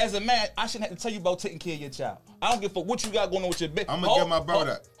 Yeah. As a man, I shouldn't have to tell you about taking care of your child. I don't give a fuck what you got going on with your bitch. I'm gonna give my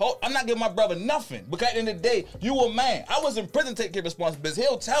brother that. I'm not giving my brother nothing because at the end of the day, you a man. I was in prison taking care of responsibilities.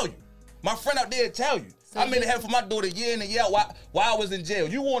 He'll tell you. My friend out there tell you. I made it happen for my daughter year in and year out while I was in jail.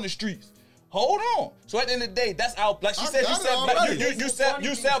 You on the streets. Hold on. So at the end of the day, that's our, like she said, you set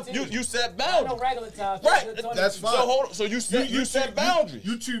boundaries. regular time. Right. That's fine. So hold on. So you set boundaries.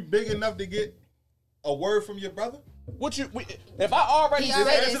 You too big enough to get a word from your brother? If I already He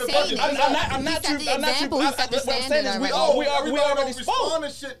already answer the seen question. it. I'm not He set too. the I'm not too. example. He set the What I'm saying standard is we already. already spoke. respond to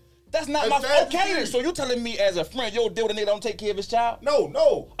shit. That's not As my fast as okay. you. Then. So you telling me as a friend, you'll deal with a nigga that don't take care of his child? No.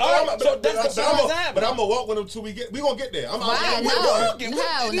 All right, so that's the first time. But I'm gonna walk with him till we gonna get there. Why?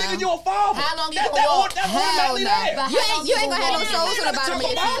 Nigga, you a father. How long you gonna walk? That's Hell automatically no. there. But You how ain't gonna have no long souls you on the bottom of your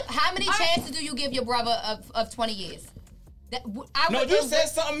feet. How many chances do you give your brother of 20 years? No, you said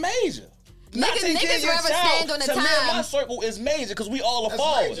something major. Niggas rather stand on the to me and my time. circle is major because we all are That's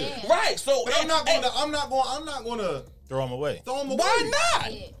fathers. major. Right. So But I'm not gonna Throw him away. throw him away. why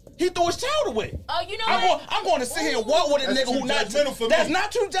not? He threw his child away. Oh, you know what? I'm going to sit here and walk with a That's nigga too who not judgmental for me. That's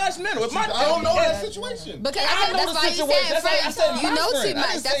not too judgmental. If my I don't know that situation. Because I know that's the why you situation. said That's why I friends. said You my know too friend. I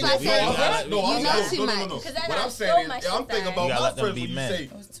much. didn't That's say why I no friend. said No, you know too no. much. Because I What got I'm so saying much is, I'm to thinking say. about You gotta my let them friends be when you men. say,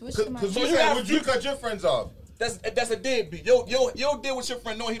 twisting my because So you you said, got- would you cut your friends off? That's a deadbeat. You'll deal with your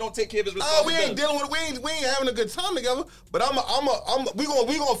friend knowing he don't take care of his We responsibilities. ain't dealing with we ain't having a good time together. But we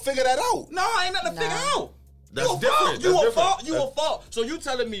gonna figure that out. No, I ain't nothing to figure out. That's you a different. fault. You That's a fault. different. You a fault. So you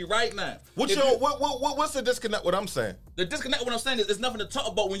telling me right now? What's the disconnect? What I'm saying? The disconnect? What I'm saying is, there's nothing to talk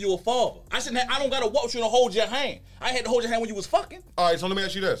about when you a father. I don't gotta walk with you and hold your hand. I had to hold your hand when you was fucking. All right, so let me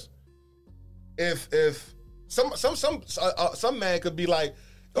ask you this: If some man could be like,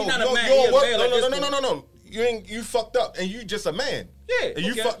 He oh, not a yo, man, yo, he a what? man at this No. You fucked up and you just a man. Yeah, And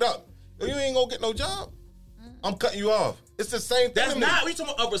you okay. fucked up. You ain't gonna get no job. I'm cutting you off. It's the same thing. That's to me. not. We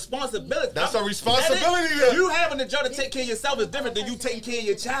talking about a responsibility. That's a responsibility That is- then. You having the job to take care of yourself is different than you taking care of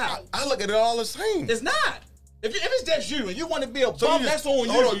your child. I look at it all the same. It's not. If it's just you and you want to be a So bum, you that's just- on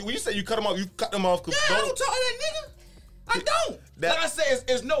you. Hold on, when you say you cut them off, you cut them off. Yeah, I don't talk to that nigga. I don't. Like I said,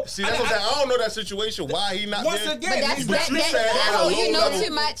 it's no. See, that's what I'm saying. I don't know that situation. Why he not Once there? again, But that's that whole you know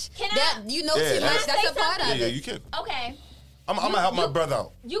too much. Can You know too much. That's a part of Yeah, it. you can. Okay. I'm gonna help my brother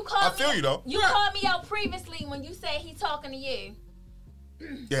out. You called I feel me, you though. You called me out previously when you said he talking to you.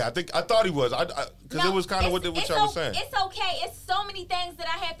 Yeah, I thought he was. Because it was kind of what y'all was saying. It's okay. It's so many things that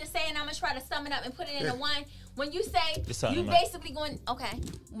I have to say, and I'm gonna try to sum it up and put it into one. When you say you basically going,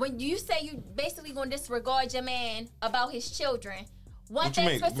 when you say you basically going to disregard your man about his children, one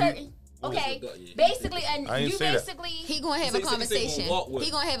thing for certain. Okay, basically, and you basically he gonna have a conversation. He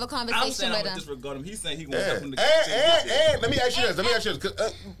gonna have a conversation with him. Disregard him. He's saying he gonna help him. And let me ask you this.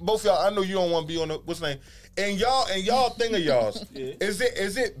 Cause both y'all, I know you don't want to be on the what's the name. And y'all thing of y'all's, is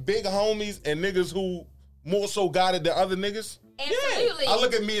it big homies and niggas who more so got it than other niggas? Absolutely. I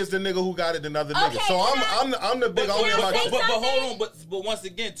look at me as the nigga who got it than other niggas. So I'm the big homie. But hold on. But once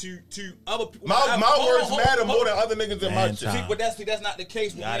again, to other people, my words matter more than other niggas in my shit. But that's not the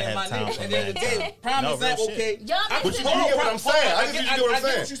case with me and my niggas. At the end of the day, prime example. Okay, but you get what I'm saying. I get what I'm saying.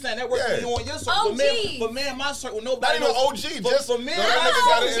 I get what you're saying. That works for you on your circle. For me and my circle, nobody. Not even OG. Just for me. I'm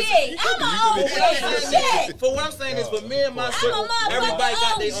an OG. For what I'm saying is, for me and my circle, everybody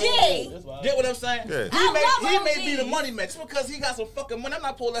got their own. Get what I'm saying? He may be the money man just because he got some fucking money. I'm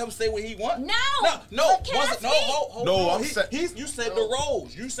not supposed to let him say what he want. No. I'm saying you said the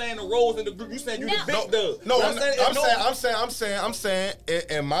roles. You saying the roles in the group. You saying you the big dog. No, I'm saying,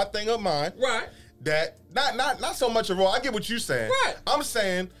 and my thing of mine, right? That not so much a role. I get what you're saying. Right. I'm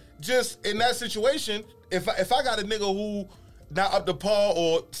saying just in that situation, if I got a nigga who not up to par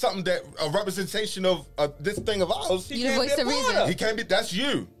or something that a representation of this thing of ours, you the voice of reason. He can't be. That's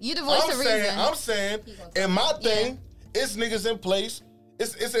you. You the voice of reason. I'm saying, in my thing. It's niggas in place.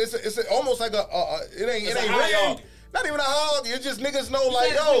 It's almost like it ain't real. Not even a hug. It's just niggas know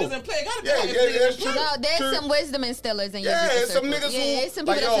like yo. That's true. No, there's some wisdom instillers in your it's some niggas who it's some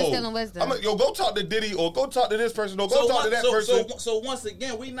people that's instilling wisdom. Go talk to Diddy or go talk to this person or go talk to that person. So once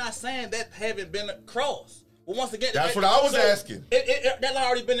again, we not saying that haven't been crossed. But once again, that's what I was asking. That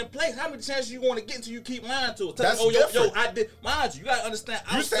already been in place. How many chances you want to get until you keep lying to us? That's different. I did. Mind you gotta understand.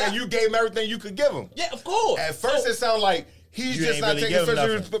 You saying you gave him everything you could give him? Yeah, of course. At first, it sounded like he's just not taking special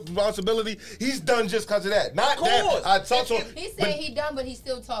responsibility. He's done just because of that. Not that I talked to him. He said he done, but he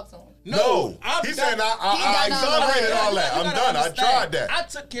still talks to him. No, he said I exonerated all that. I'm done. I tried that. I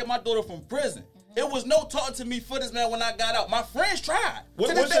took care of my daughter from prison. It was no talking to me for this man when I got out. My friends tried.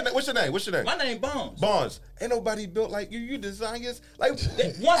 What's your name? My name Bonds. Bonds. Ain't nobody built like you. You designers like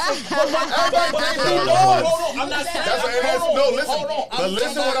everybody. Hold on. I'm not saying.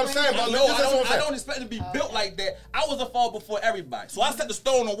 Listen what I'm saying. I don't expect to be built like that. I was a father before everybody, so I set the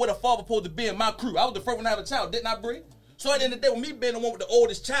stone on what a father supposed to be in my crew. I was the first one to have a child, didn't I, Bree? So at the end of the day, with me being the one with the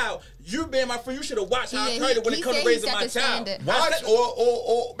oldest child, you being my friend, you should have watched how I carried it when it comes to raising my child. Watch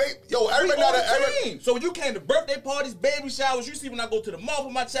or yo, everybody. So you came to birthday parties, baby showers. You see when I go to the mall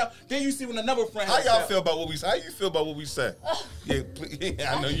with my child. Then you see when another friend. How y'all feel about what we? How you feel about what we said? I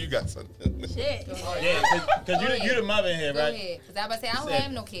know you got something. Shit. Because you the mother in here, right? Go ahead. Because I was about to say I don't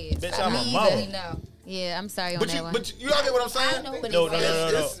have no kids. Bitch, I'm a mother. No. Yeah, I'm sorry on that one. But you all get what I'm saying? I know what No.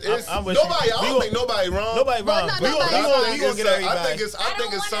 Nobody. I don't think nobody wrong. Nobody wrong. We gonna get everybody. I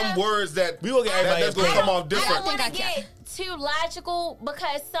think it's some words that we gonna get everybody. That's gonna come off different. I don't want to get too logical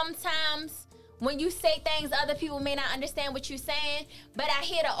because sometimes when you say things, other people may not understand what you're saying. But I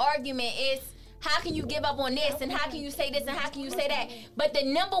hear the argument is, how can you give up on this and how can you say this and how can you say that? But the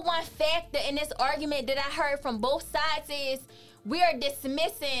number one factor in this argument that I heard from both sides is we are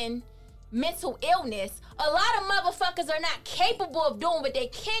dismissing mental illness. A lot of motherfuckers are not capable of doing what they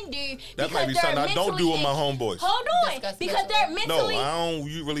can do. That might be something I don't do with my homeboys. Hold on. Because they're mentally... No, I don't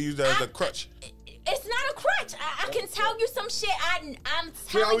really use that as a crutch. It's not a crutch. I can tell you some shit. I'm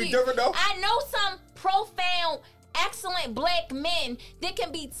telling you. Different though? I know some profound, excellent black men that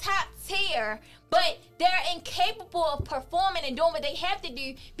can be top tier, but they're incapable of performing and doing what they have to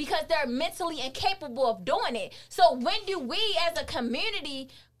do because they're mentally incapable of doing it. So when do we as a community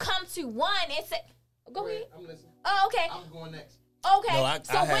come to one and say, go ahead. I'm listening. Oh, okay. I'm going next. Okay,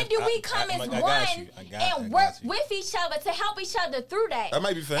 when do we come as one and work with each other to help each other through that? That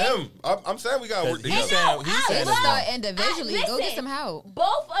might be for him. I'm saying we gotta work together. Let's start individually. Go get some help.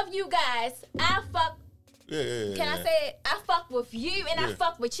 Both of you guys, I fuck. Yeah. Can I say it? I fuck with you and I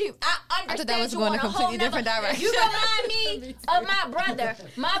fuck with you. I understand that was going a completely different direction. You remind me of my brother.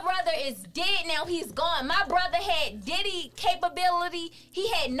 My brother is dead now. He's gone. My brother had Diddy capability. He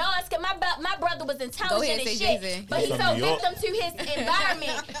had Nas. My brother was intelligent as shit, but he fell victim to his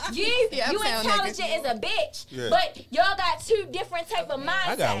environment. You intelligent as a bitch, but y'all got two different type of mindsets.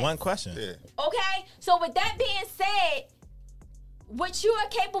 I got one question. Okay, so with that being said, what you are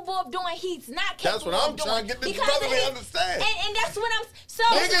capable of doing, he's not That's capable what I'm of doing. trying to get this because brother of to his- understand. And that's what I'm. So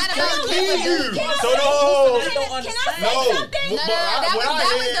Niggas not can't about leave you. Can I So say- no. Can I say No. something? No, that What I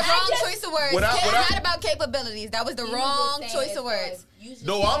was hear- the wrong I just- choice of words. What I- It's what I- not about capabilities. That was the wrong choice of words.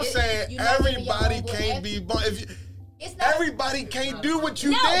 No, I'm saying everybody can't be. If you, It's not. everybody can't do what you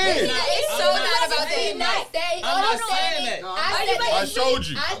No, did. It's so not about I'm not that. saying. I'm not saying that. I said I showed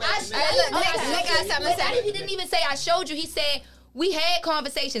you. Nick got something to say. He didn't even say I showed you. He said we had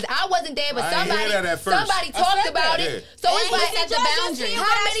conversations. I wasn't there, but I didn't hear somebody that at first. somebody I talked said about that. it. So it's And he like set the boundary.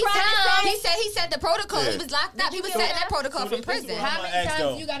 How many times? He set the protocol. Yeah. He was locked up. He was setting that protocol from prison. How many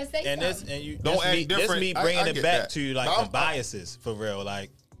times you gotta say and this something? and you Don't this act me, different. This me I bringing it get back that. to like No, the I'm- biases for real,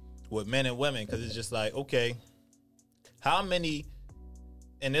 like with men and women, because it's just like okay, how many,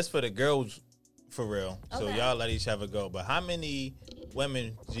 and this for the girls for real. So Okay. y'all let each other go, but how many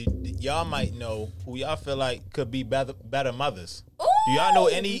women y'all might know who y'all feel like could be better mothers? Do y'all know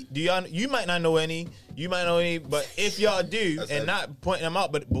any? You might not know any. You might know any, but if y'all do, That's and it. not pointing them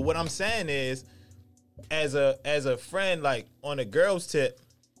out, but what I'm saying is, as a friend, like on a girl's tip,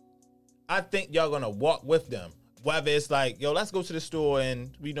 I think y'all gonna walk with them. Whether it's like, yo, let's go to the store and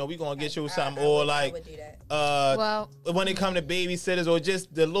we gonna get you something, or like, when it come to babysitters or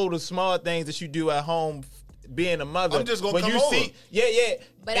just the little small things that you do at home, being a mother. I'm just gonna when come you over. see, yeah.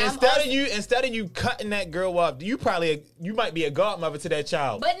 But I'm Instead of you cutting that girl off, you might be a godmother to that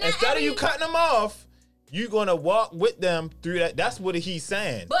child. But not instead of you every- cutting them off, you gonna walk with them through that. That's what he's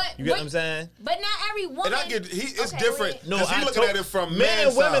saying. But you get what I'm saying? But not every woman. And I get it's Okay, different. wait. No, No, he I looking told- at it from men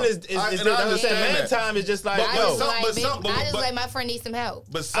and women is and I different. Man understand that. time is just like But- yo. some- I just but- like my friend needs some help.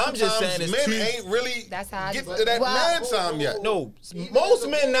 But I'm just saying sometimes it's men too- ain't really That's how I get just- to that Well- man time yet. No, most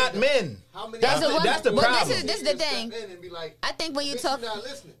men not men. That's the Well, problem. this is the thing. I think when you talk,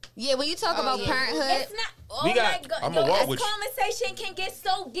 when you talk about parenthood, It's not. Oh We got- my God. I'ma Yo, walk this with you. conversation can get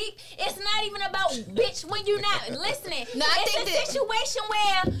so deep. It's not even about bitch when you're not listening. No, I it's think a that- situation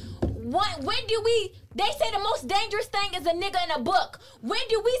where when do we? They say the most dangerous thing is a nigga in a book. When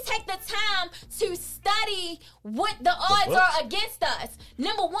do we take the time to study what the odds book? are against us?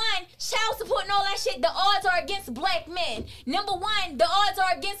 Number one, child support and all that shit. The odds are against black men. Number one, the odds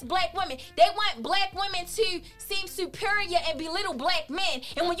are against black women. They want black women to seem superior and belittle black men.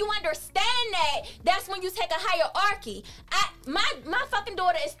 And when you understand that, that's when you take a hierarchy. My fucking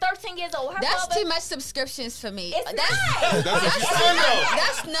daughter is 13 years old. Her that's father, too much subscriptions for me. It's That's not. That's what she's saying though.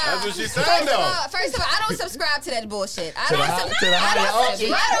 That's not. That's what she's saying though. First of all, I don't subscribe to that bullshit. I To the don't hi- subscribe. to the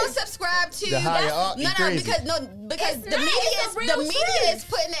hierarchy. I don't subscribe to The hierarchy crazy. because It's the not. media It's is a real the media truth. is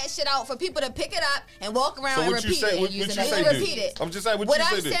putting that shit out for people to pick it up and walk around So and what you repeat say? it. What you And say? repeat Do? it. I'm just saying what What you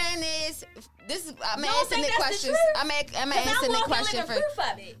I'm say. Do. saying is, I'm You don't answering think the that's the questions. truth? I'm Because answering I'm the walking question living first.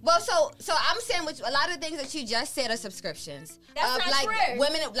 proof of it. Well, so I'm saying a lot of things that you just said are subscriptions. That's not like true.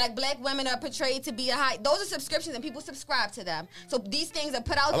 women, like black women, are portrayed to be a high. Those are subscriptions, and people subscribe to them. So these things are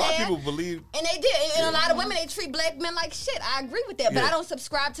put out A lot of there. people believe. And they did, and a lot of women they treat black men like shit. I agree with that, but Yeah. I don't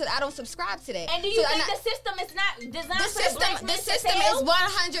subscribe to that. And do you So think I'm the system is not designed the for system, black the men to system fail? is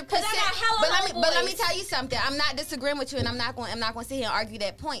 100%. 'Cause I got hella But let me homeboys. tell you something. I'm not disagreeing with you, and I'm not going to sit here and argue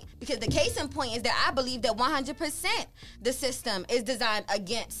that point, because the case in point is that I believe that 100% the system is designed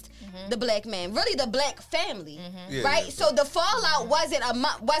against the black man, really the black family, Yeah, right? yeah. So the fallout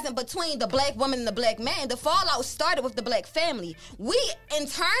wasn't between the black woman and the black man. The fallout started with the black family. We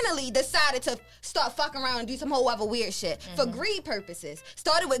internally decided to start fucking around and do some whole other weird shit for greed purposes.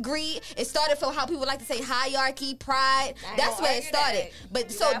 Started with greed. It started for how people like to say hierarchy, pride. I That's don't where it argue started. that. But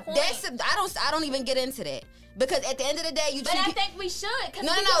You so got a point. that's I don't even get into that. Because at the end of the day, you But treat I pe- think we should.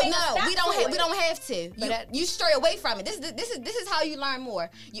 no, we don't have to. You stray away from it. This is how you learn more.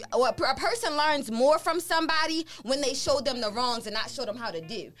 A person learns more from somebody when they show them the wrongs and not show them how to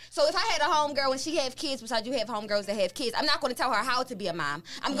do. So if I had a homegirl and she have kids, besides you have homegirls that have kids, I'm not going to tell her how to be a mom.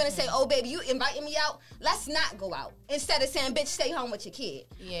 I'm going to say, oh baby, you inviting me out? Let's not go out. Instead of saying, bitch, stay home with your kid.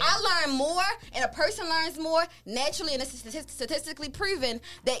 Yeah. I learn more, and a person learns more naturally, and it's statistically proven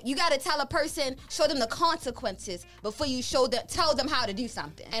that you got to tell a person, show them the consequences before you tell them how to do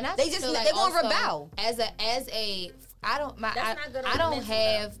something. And I they just just feel like they're gonna also, rebel. As a I don't my That's not good on I the don't mental,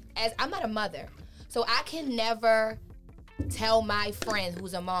 have as I'm not a mother, so I can never tell my friend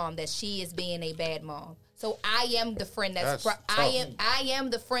who's a mom that she is being a bad mom. So I am the friend that's That's I am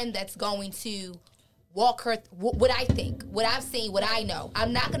the friend that's going to walk her what I think, what I've seen, what I know.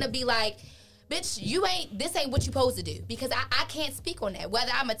 I'm not gonna be like, bitch, this ain't what you supposed to do, because I can't speak on that.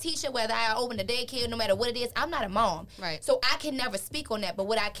 Whether I'm a teacher, whether I open a daycare, no matter what it is, I'm not a mom. Right. So I can never speak on that. But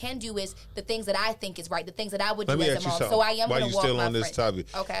what I can do is the things that I think is right, the things that I would Let do me as ask a you mom. something. So I am While going you to walk still my on this friend.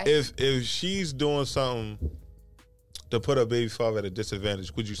 topic, Okay. if she's doing something to put a baby father at a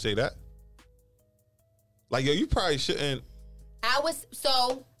disadvantage. Would you say that? Like, yo, you probably shouldn't. How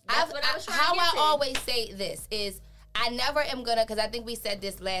I always say this is I never am gonna, because I think we said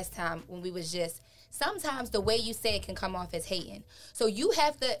this last time when we was just, sometimes the way you say it can come off as hating. So you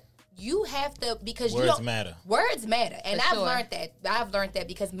have to, because words you don't, matter. Words matter, and For I've sure. learned that. I've learned that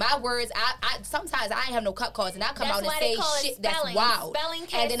because my words, I sometimes I ain't have no cut calls, and I come That's out and why they say call it shit that's spelling. wild, Spelling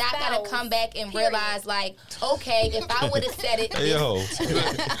and then I gotta spells. come back and Period. realize, like, okay, if I would have said it, Hey, yo.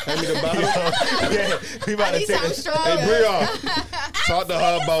 Hand me the bottle. Yeah, we about I to need take something it. stronger. Hey, Breon. Talk to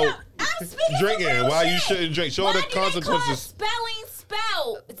her about I'm speaking drinking. some real Why you shit. shouldn't drink. Show her Why the do they call consequences. spelling?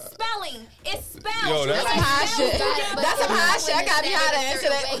 It's spelled. Yo, that's some high shit. That's some high shit. I gotta be how to answer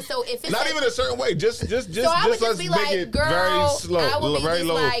that. So if it's Not a- even a certain way. Just So I would let's just be make like, it girl, very slow, I would be very just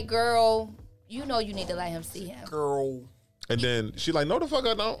low. like, girl, you know you need to let him see him. Girl. And then she like, no, the fuck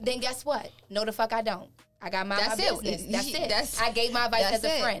I don't. Then guess what? No, the fuck I don't. I got my That's it. business. That's it. That's- I gave my advice that's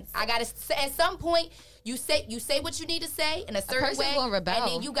as a it. friend. I gotta at some point you say what you need to say in a certain person way, gonna rebel.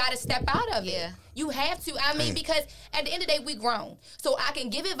 and then you gotta step out of it. Yeah. You have to. I mean, because at the end of the day, we grown, so I can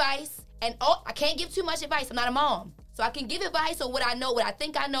give advice, and I can't give too much advice. I'm not a mom. So I can give advice on what I know, what I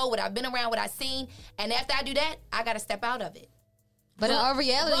think I know, what I've been around, what I've seen, and after I do that, I gotta step out of it. But in all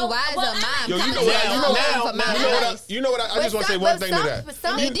reality, well, why is well, a mom Yo, you coming know to what? you You know for what? my You know what? advice? You know what? I just want to say one thing to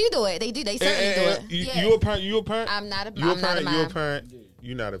that. They do it. They do. They certainly do it. You a parent? You a parent? I'm not a- You a I'm not a parent? You a mom. parent?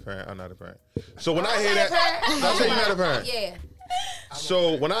 You not a parent? I'm not a parent. So when I hear that, I say you're not a parent. Yeah.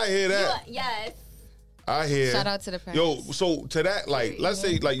 So when I hear that, Yes. I hear. Shout out to the parents. Yo, so to that, like, let's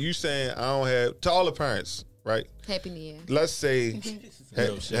say, like you saying, I don't have to all the parents, right? Happy New Year. Let's say,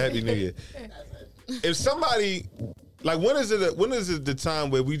 Happy New Year. If somebody, like, when is it the time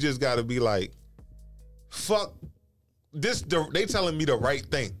where we just got to be like, fuck this? They telling me the right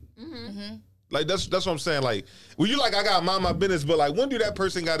thing. Like that's what I'm saying. Like, when you like, I gotta mind my business, but like, when do that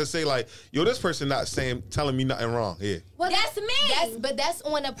person got to say like, yo, this person not telling me nothing wrong? Yeah. Well, That's me. But that's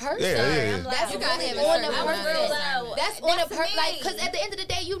on a person. Yeah. That's You gotta have a on a certain amount of person. discernment. That's on a That's person. me. Like, because at the end of the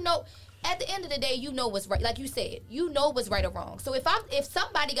day, you know. At the end of the day, you know what's right. Like you said, you know what's right or wrong. So if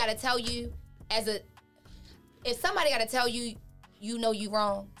somebody got to tell you you know you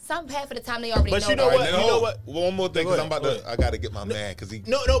wrong. Some half of the time they already But know. you know that. what? All right, You know what? One more thing, Go because ahead. I gotta get my man, because he.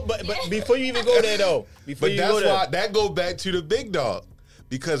 No, but before you even go there though, before But you that's go there, why that go back to the big dog,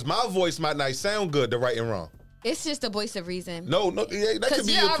 because my voice might not sound good, the right and wrong. It's just a voice of reason. No, yeah, that could Because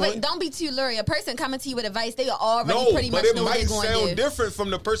be you your already point. don't be too lurid. A person coming to you with advice, they already No, pretty but much it know what might they're going to sound do. different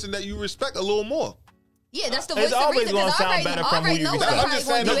from the person that you respect a little more. Yeah, that's the It's voice of always reason. gonna 'cause sound already- better from who already you know what respect. they're I'm just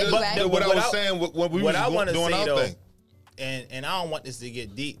probably saying gonna that do but- anyway. but- what I what was I- saying when we what was I want to doing say our though, thing. and I don't want this to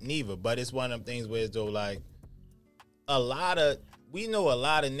get deep neither, but it's one of them things where it's though like we know a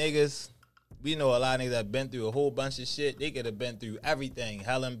lot of niggas that have been through a whole bunch of shit. They could have been through everything,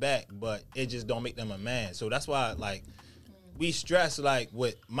 hell and back, but it just don't make them a man. So that's why like we stress like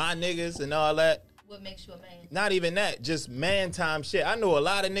with my niggas and all that. What makes you a man? Not even that, just man time shit. I know a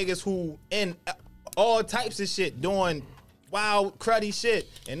lot of niggas who in all types of shit doing wild cruddy shit,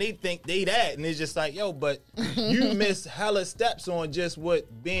 and they think they that, and it's just like, yo, but you miss hella steps on just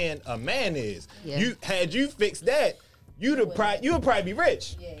what being a man is. Yeah. Had you fixed that, you would probably be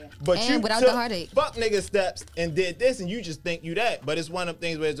rich. Yeah. But And you without took the heartache. fuck nigga steps and did this, and you just think you that. But it's one of them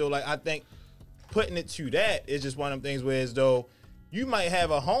things where it's though like I think putting it to that is just one of them things where it's though you might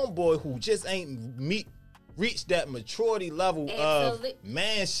have a homeboy who just ain't reach that maturity level Absolutely. of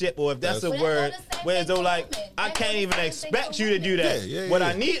manship, or if that's a But word, that's on the same whereas thing though for like women. I That's can't on the even same expect thing you for to do that. Yeah, What yeah.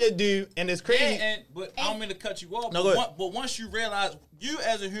 I need to do, and it's crazy. But I don't mean to cut you off. No, go ahead. But once you realize you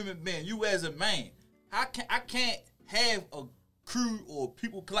as a human being, you as a man, I can't have a crew or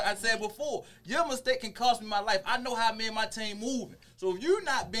people. Like I said before, your mistake can cost me my life. I know how me and my team moving. So if you're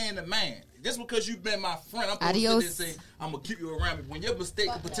not being the man, just because you've been my friend, I'm supposed Adios. to sit there and say I'm gonna keep you around me. When your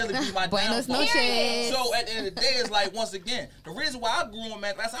mistake could potentially be my Buenos downfall. noches. So at the end of the day, it's like once again, the reason why I grew on,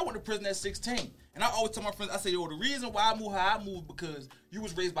 man, I went to prison at 16. And I always tell my friends, I say, yo, the reason why I moved how I moved because you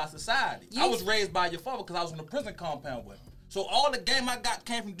was raised by society. I was raised by your father because I was in the prison compound with him. So all the game I got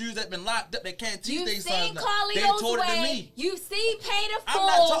came from dudes that been locked up. They can't teach You their sons. seen nothing. They Carlito's taught it to way. me. You see Pay the Fool. I'm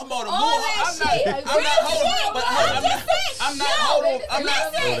not talking about a all more. that I'm not. shit. I'm Real not. Hold shit. on. But I'm just saying. I'm not. No, Hold on. I'm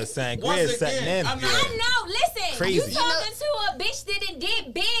not. listen. Oh, the sangria Once is setting again, in. I'm not- I know. Listen, Crazy. you talking to a bitch that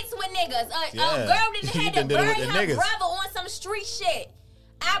did bids with niggas. A Yeah. girl that You had to done did it bury with the her niggas. brother on some street shit.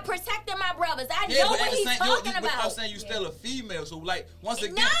 I protected my brothers. I Yeah, know but what at the he's same talking but I'm about. saying you still a female. So like once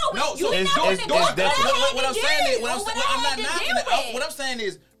again, No, you know it's what definitely- what I'm saying is, what I'm not I knocking had it. to deal with. What I'm saying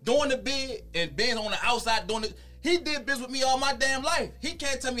is doing the bid and being on the outside doing it. He did biz with me all my damn life. He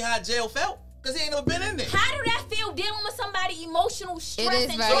can't tell me how jail felt. Because he ain't never been in there. How do that feel dealing with somebody emotional stress is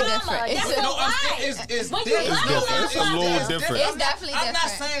and very trauma? different. That's It's a a- lot. It's When you different. love It's a little different. It's definitely I'm not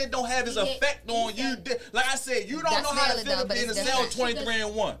different. saying it don't have its effect on you. Like I said, you don't That's know how to valid, feel though, to but be in a it's cell different. 23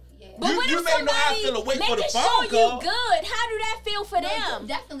 and 1. But what You if may know how to feel to somebody wait for the making phone sure you call. good? How do that feel for them?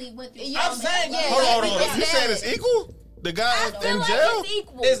 Definitely with the I'm saying, Yeah. Hold on. It's You saying it's valid. equal? The guy I feel in like jail? it's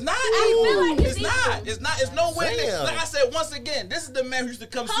equal. It's not I equal. feel like It's equal. not. It's not. It's no way. Damn. Like I said, once again, this is the man who used to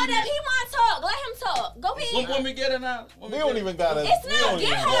come Hold see up, me. he want to talk. Let him talk. Go ahead. When we get it now. We don't even gotta. It's we not don't get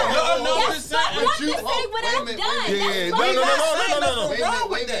even her. gotta- No, I'm That's just saying. not But to you- say what wait a I've minute, done. wait a That's minute. Yeah, my- We no, not no, saying no, no, nothing no. wrong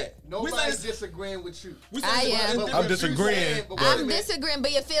with Wait a that. minute. We Nobody's saying disagreeing with you. we I saying am. it's I'm different. disagreeing. But wait a I'm minute. disagreeing,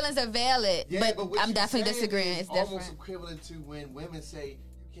 but your feelings are valid. Yeah, but what I'm you definitely saying disagreeing. is It's almost different. equivalent to when women say,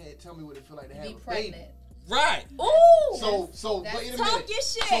 "You can't tell me what it feel like to have be a baby." pregnant. Right. Ooh. So wait a Talk minute. your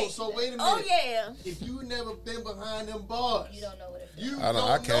shit. So wait a minute. Oh, yeah. If you never been behind them bars, You don't know what it feels. you I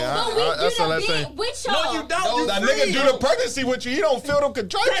don't can't. know. But we that's do all the I'm saying. bid with y'all. No, you don't. You That free. nigga do the pregnancy with you. He don't feel them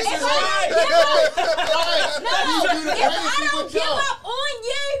contractions. If I don't give up on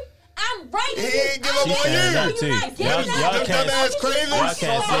you, I'm right. He ain't give up She on standing you. up too. Not giving Y'all up. can't- Dumbass crazy. Y'all can't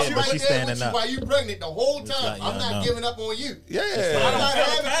say it, but Right she's there standing with you up. while you pregnant the whole time. like, I'm yeah, not no. giving up on you. Yeah. I'm not feel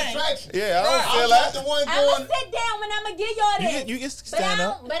having the pain. contractions. Yeah, I don't Right. feel I'm that. not the one I'm going. gonna sit down when I'm gonna give y'all this. You can But stand I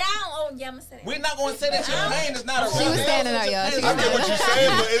up. don't. But I don't. Oh yeah, I'm gonna sit down. We're not going to say that your pain is not a She was standing up, y'all. She I was get what you're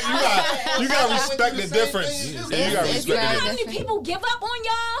saying, but you got to respect the difference. It's- Yeah, you got to it's respect the valid. How difference. many people give up on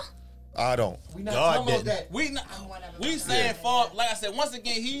y'all? I don't. We not God talking about didn't. that. We not, one of them. we saying for like I said once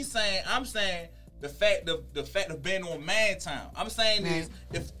again I'm saying the fact of being on man time. I'm saying is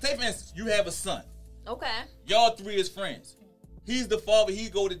if say for instance you have a son, Okay. y'all three is friends. He's the father. He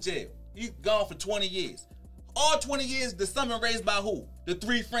go to jail. He's gone for 20 years. All 20 years, the son been raised by who? The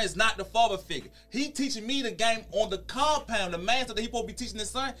three friends, not the father figure. He teaching me the game on the compound. The man stuff that he supposed to be teaching his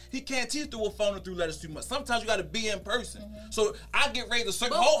son, he can't teach through a phone or through letters too much. Sometimes you got to be in person. So I get raised a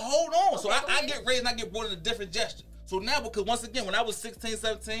certain. Hold on. So I get raised and I get brought in a different gesture. So now, because once again, when I was 16,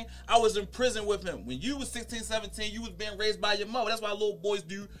 17, I was in prison with him. When you was 16, 17, you was being raised by your mother. That's why little boys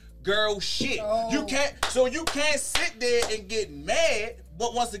do girl shit. You can't sit there and get mad.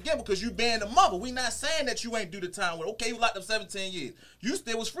 But once again, because you being a mother, we not saying that you ain't do the time with. Okay, you locked up 17 years. You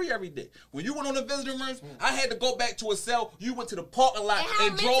still was free every day. When you went on the visiting rooms, I had to go back to a cell. You went to the parking lot And how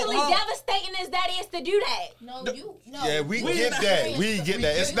and drove mentally home. devastating is that is to do that? No, you. No. Yeah, we We get not- that. We get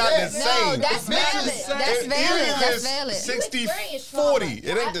that. It's not the No, same. that's valid. That's valid. That's valid. 60-40.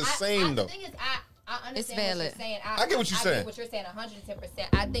 It ain't the same, though. The thing is, I understand It's what valid. you're saying. I get what you're saying. I get what you're saying 110%.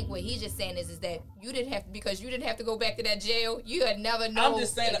 I think what he's just saying is that you didn't have to, because you didn't have to go back to that jail. You had never known. I'm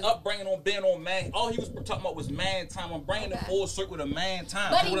just saying the upbringing on being on man. All he was talking about was man time. I'm bringing it full circle to man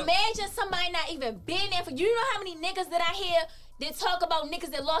time. But So what I'm- imagine somebody not even been there for you. You know how many niggas that I hear that talk about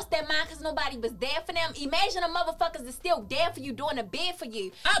niggas that lost their mind because nobody was there for them? Imagine the motherfuckers that's still there for you, doing a bid for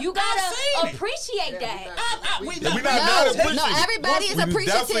you. You I've gotta seen it. appreciate that. we Yeah, we not not No, appreciative. everybody is We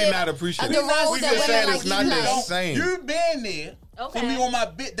appreciative definitely not appreciative. of the roles We that just women saying like it's you not play. the same. You being there Okay. for me on my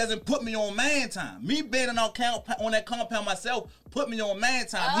bit doesn't put me on man time. Me being on that compound myself put me on man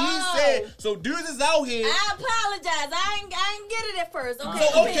time. Oh. He said, so dudes is out here. I apologize. I ain't get it at first. Okay.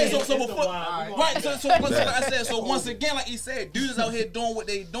 So go okay, ahead. so before, right, so like I said, so once again, like he said, dudes out here doing what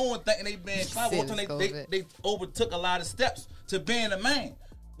they doing, thinking they been clever, they overtook a lot of steps to being a man.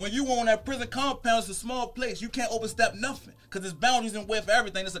 When you on that prison compound, it's a small place. You can't overstep nothing because there's boundaries and way for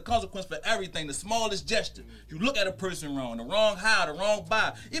everything. There's a consequence for everything. The smallest gesture. You look at a person wrong, the wrong high, the wrong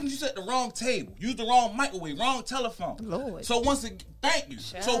buy. Even if you sit at the wrong table, use the wrong microwave, wrong telephone. Lord. So once again, thank you.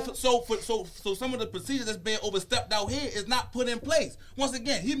 So some of the procedures that's being overstepped out here is not put in place. Once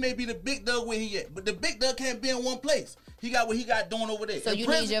again, he may be the big dog where he at, but the big dog can't be in one place. He got what he got doing over there. So In you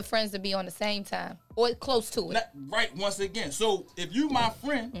prison, need your friends to be on the same time or close to it. right, once again. So if you my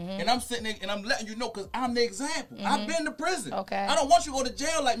friend and I'm sitting there and I'm letting you know because I'm the example. I've been to prison. Okay. I don't want you to go to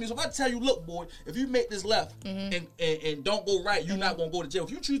jail like me. So if I tell you, look, boy, if you make this left and don't go right, you're not gonna go to jail.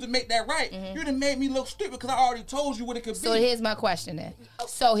 If you choose to make that right, you done made me look stupid because I already told you what it could So be. here's my question then.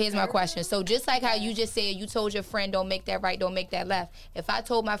 So here's my question. So just like how you just said, you told your friend don't make that right, don't make that left. If I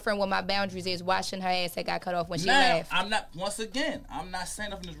told my friend what my boundaries is, washing her ass that got cut off when she Now, laughed. I'm not saying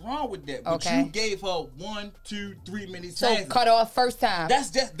nothing is wrong with that. But Okay. you gave gave her 1, 2, 3 many So chances. cut off first time. That's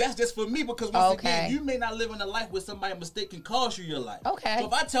just for me because once Okay. again, you may not live in a life where somebody's mistake can cost you your life. Okay. So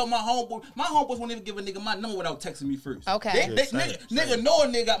if I tell my homeboys won't even give a nigga my number without texting me first. Okay. Nigga know a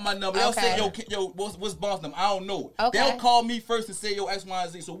nigga got my number. They'll Okay. say, yo, what's boss number? I don't know it. Okay. They'll call me first and say, yo, X, Y,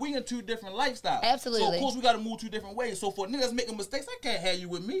 and Z. So we in two different lifestyles. Absolutely. So of course we got to move two different ways. So for niggas making mistakes, I can't have you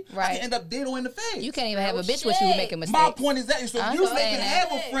with me. I Right. can end up dead or in the face. You can't even have a bitch shit. with you making mistakes. My point is that so I you understand can that.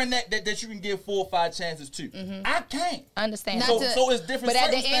 have a friend that you can give 4 or 5 chances to. I can't. Understand. So it's different. But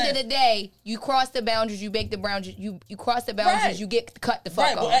at the end of circumstances. the day, you cross the boundaries, you break the boundaries, you cross the boundaries, Right. you get cut the fuck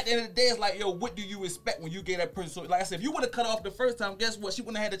Right, off. but at the end of the day, it's like, yo, what do you expect when you get that person? So, like I said, if you would have cut off the first time, guess what? She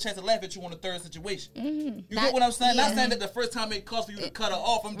wouldn't have had the chance to laugh at you on the third situation. You get what I'm saying? Not saying that the first time it costs for you to cut her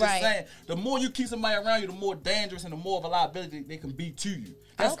off. I'm just Right. saying the more you keep somebody around you, the more dangerous and the more of a liability they can be to you.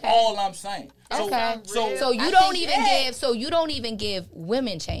 That's Okay. all I'm saying. Okay. So you I don't think- even give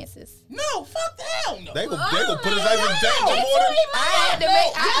women chances. no, fuck the hell no. They gonna put his life in danger more than.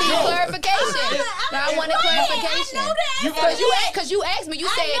 I need clarification. Now I want a clarification. I know that. Because you asked me, you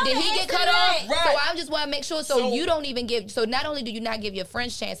I said, know did the he get answer cut to off? that. Right. So I just want to make sure. So So- you don't even give. So not only do you not give your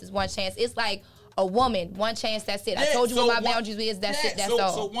friends chances, one chance. It's like a woman, one chance. That's it. I Yeah, told you so what my one- boundaries is. That's yeah, it. That's so,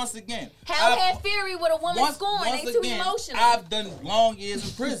 all. So once again, How I've- had Fury with a woman scorn? They too emotional. I've done long years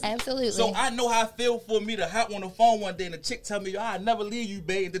in prison. Absolutely. So I know how it feel for me to hop on the phone one day and the chick tell me, I'll never leave you,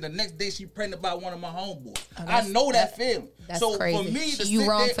 babe. And then the next day she pregnant by one of my homeboys. I know that feeling. that's so crazy. for me to You sit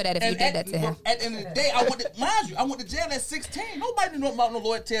wrong there for that if you and did that to him. At the end of the day, mind you, I went to jail at 16. Nobody knew about no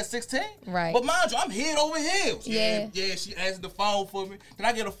loyalty at 16. Right. But mind you, I'm head over heels. Yeah. Yeah, she answered the phone for me. Then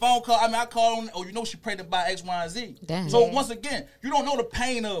I get a phone call. I call on, she pregnant by X, Y, and Z. Damn. So once again, you don't know the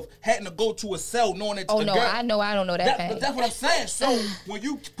pain of having to go to a cell knowing that Oh the no, girl, I know. I don't know that pain. but that's what I'm saying. So when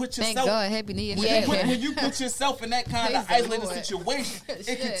you put Thank yourself, God, Happy New Year. Yeah. when you put yourself in that kind of Praise the isolated Lord. situation, it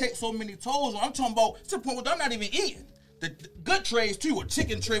can Shit. take so many tolls. I'm talking about to the point where I'm not even eating. The good trays too, a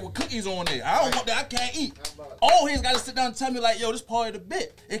chicken tray with cookies on there. I don't want that. I can't eat. All he's got to sit down and tell me like, yo, this part of the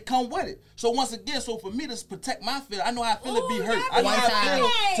bit. It come with it. So once again, so for me to protect my feelings, I know how I feel to be hurt. I know One how time.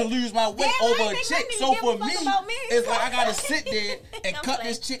 I feel to lose my weight Damn, over I a think chick. I need to So give for a fuck me, about me. it's like I gotta sit there and I'm cut playing.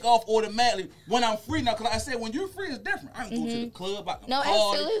 this chick off automatically when I'm free now. Cause like I said, when you're free, it's different. I can go to the club. I can No,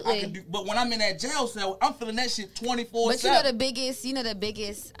 party, absolutely. I can do, but when I'm in that jail cell, I'm feeling that shit 24/7. But you know the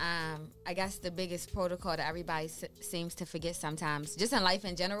biggest, I guess the biggest protocol that everybody seems to forget sometimes, just in life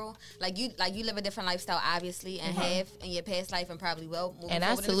in general. Like you live a different lifestyle, obviously, and have in your past life, and probably will. moving And I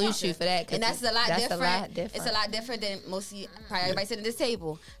forward in the salute future. you for that, 'cause And that's a lot that's a different. lot different. It's a lot different than probably everybody sitting at this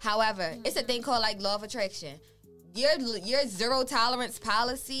table. However, it's a thing called like law of attraction. Your zero tolerance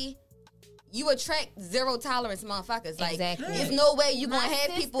policy. You attract zero tolerance motherfuckers. Like Exactly. there's no way you gonna My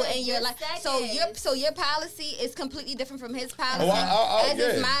have people sister in your just life. said So your policy is completely different from his policy. Oh, As yeah.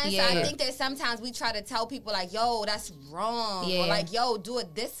 is mine. So Yeah. I think that sometimes we try to tell people like, yo, that's wrong. Yeah. Or like, yo, do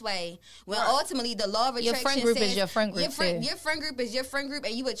it this way. When ultimately the law of attraction Your friend group is says your friend group, too. Your friend group is your friend group,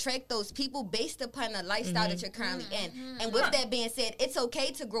 and you attract those people based upon the lifestyle that you're currently in. And with that being said, it's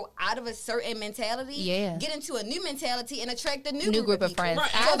okay to grow out of a certain mentality, Yeah. get into a new mentality, and attract a New group of people. friends.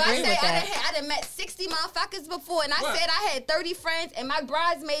 Right. I So if agree I say with that. I done met 60 motherfuckers before, and I Right. said I had 30 friends, and my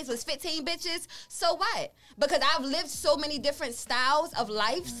bridesmaids was 15 bitches, so what? Because I've lived so many different styles of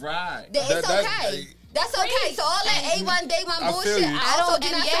life Right. that it's That's- okay. That's okay. So all that A1 day one I feel bullshit, you. I also do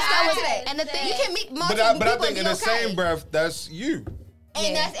and not yeah, subscribe I was- to that. and the thing- you can meet multiple But I people think and in be the okay. same breath, that's you. And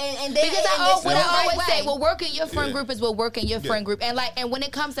Yeah. that's and they Because and I it's the right always say, way. well, work in your friend Yeah. group is what work in your friend group, and when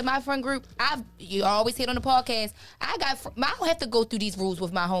it comes to my friend group, you always hit on the podcast. I don't have to go through these rules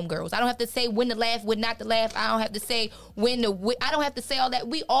with my homegirls. I don't have to say when to laugh, when not to laugh. I don't have to say when to. I don't have to say all that.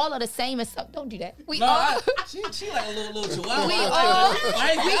 We all are the same. And so, don't do that. We No, all. she like a little chihuahua. We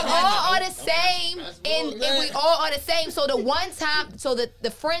I ain't we got all that. are the same, and we all are the same. So the one time,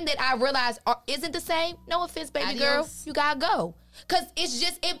 the friend that I realized isn't the same. No offense, baby girl, Adios. you gotta go, cause it's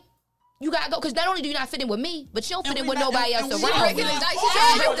just it. You gotta go, cause not only do you not fit in with me, but you don't fit And in we with not- nobody and else we around. breaking you. it down. She Yeah,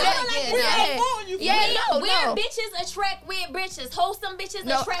 trying to yeah, break it down. yeah. Yeah, No, Weird no. bitches attract weird bitches. Wholesome bitches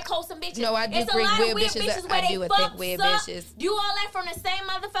No. attract wholesome bitches. No, I do It's a bring lot weird of weird bitches. bitches I where do they think fuck, weird suck, bitches. do all that from the same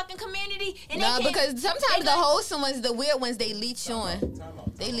motherfucking community. And No, they can't- because sometimes they the can- wholesome ones, the weird ones, they leech on.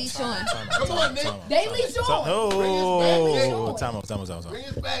 They leech on. Come on, Nick. They leech on. Oh, time out. Bring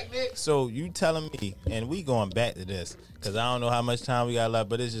us back, Nick. So you telling me, and we going back to this, because I don't know how much time we got left,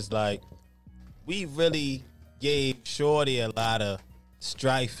 but it's just like, we really gave Shorty a lot of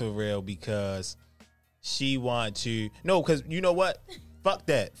strife for real, because she want to, because you know what? Fuck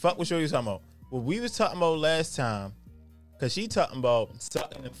that. Fuck what Shorty was talking about. What we was talking about last time, Cause she talking about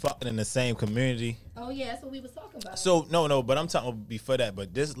sucking and fucking in the same community. Oh yeah, that's what we was talking about. So no, but I'm talking about before that.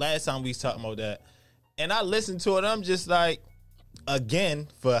 But this last time we was talking about that, and I listened to it. I'm just like, again,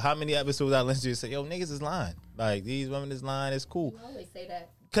 for how many episodes I listened to, say, yo, niggas is lying. Like these women is lying. It's cool. You always say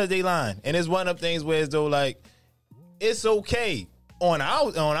that. Cause they lying, and it's one of them things where it's though like, it's okay on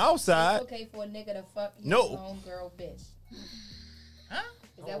our side. It's okay for a nigga to fuck your No. homegirl bitch. Huh?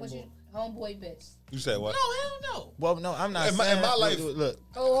 Is that what you homeboy bitch? You said what? No, hell no. Well, no, I'm not In saying my life- Look,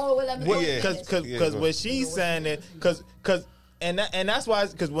 Oh, well, let me. because what she's saying that because that's why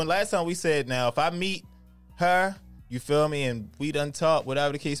because when last time we said now if I meet her, you feel me, and we done talk,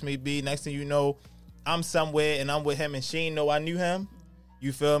 whatever the case may be, next thing you know, I'm somewhere and I'm with him and she ain't know I knew him.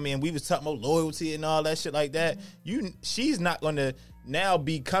 You feel me? And we was talking about loyalty and all that shit like that. She's not gonna now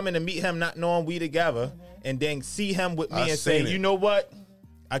be coming to meet him not knowing we together and then see him with me I and say, seen it. you know what?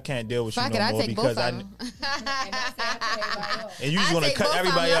 I can't deal with you Fuck no it, I more take both because of them. and you just I gonna take cut both of 'em,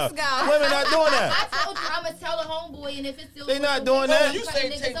 everybody let's out. go. Women not doing that. I told you I'm gonna tell a homeboy, and if it's still They not still doing good, that. You cut say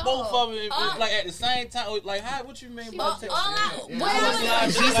niggas take off. both of them like at the same time. Like, how? What you mean by take? All I,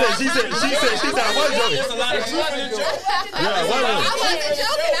 She said I was joking. It's a lot of truth in the joke. Yeah, what I was it? wasn't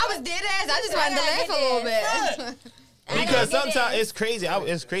joking. I was dead ass. I just wanted to laugh a little bit. Because sometimes it's crazy.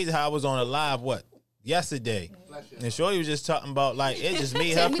 It's crazy how I was on a live yesterday, and Shorty was just talking about like it just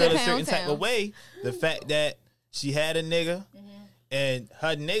made her Take me feel to a certain Pound type Town. of way. The fact that she had a nigga, and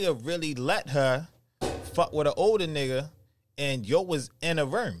her nigga really let her fuck with an older nigga, and yo was in a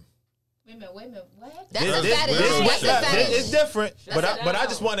room. Wait a minute. What? That's a fetish. This- That's a fetish. It's different, but I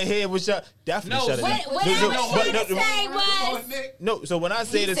just want to hear what y'all definitely shut it down. what I was trying to say was, No, so when I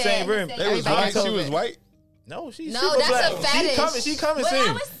say He the said- same room, he said They was everybody white. told She was it. white. no, she's No, super that's black. a fetish. She coming what I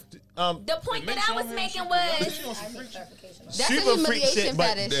soon. was, the point that I was making was, I need clarification. That's a super freak humiliation shit,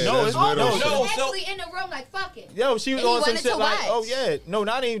 but fetish. Yeah, no, that's it's weirdo no, shit. no. Actually in the room, like fuck it. Yo, she was And he on some wanted shit to like, watch. oh yeah, no,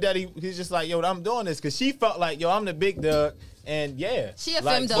 not even that. He's just like, yo, I'm doing this because she felt like, yo, I'm the big dog, and yeah, She a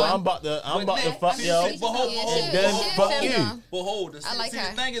like, femdom. so I'm about to fuck yo, But hold- Yeah, and then she fuck a you. femdom. But hold on. I like See, her.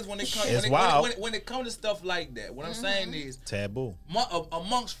 the thing is when it comes It's wild. when it comes to stuff like that, what I'm saying is Taboo.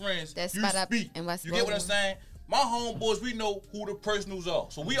 amongst friends, That's you spot up speak. in West You get what I'm Road. saying? My homeboys, we know who the personals are,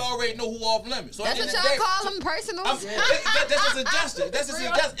 so we already know who off limits. So That's at what the end y'all of the call day, them personals? that's just a gesture. That's just a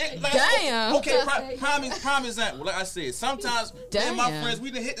gesture. Like, Damn. Okay, prime example. Like I said, sometimes me and my Damn. friends, we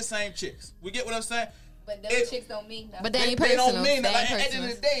done hit the same chicks. We get what I'm saying? But those It- chicks don't mean nothing. But they ain't They don't personals. mean They that. ain't Like, at the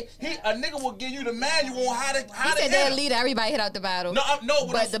end of the day, a nigga will give you the manual on how to He get said they'll him. lead everybody hit out the battle. No,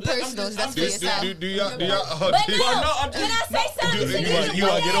 But the personals, that's for Do yourself. y'all? but do no, y'all? can I say something? do- to you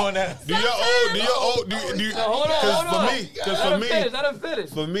wanna get on that? Do y'all? Hold on. Let him finish.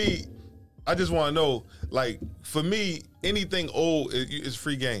 For me, I just want to know, like, for me, anything old is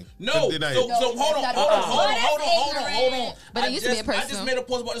free game. No, Did I- so hold on. that's Hold on. But it used to be a I personal. just made a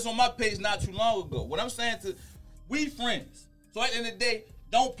post about this on my page not too long ago. What I'm saying to we friends. So at the end of the day,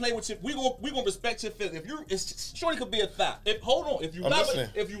 don't play with your. We gonna respect your feelings. If you, it's shorty could be a thot. If I'm love listening.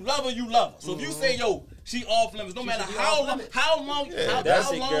 her, if you love her, you love her. So if you say yo, she off limits, no matter how long,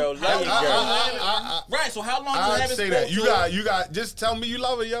 That's it, girl. Love it, girl. Right. So how long you I'd haven't say spoke that. You got. Just tell me you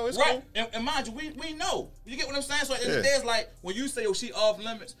love her, yo. It's Right, cool. and mind you, we know. You get what I'm saying? So at the end of the Yeah. day, it's like when you say, "Oh, she off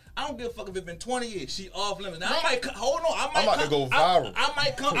limits." I don't give a fuck if it's been 20 years. She off limits. Now I might hold on. I'm about to go viral. I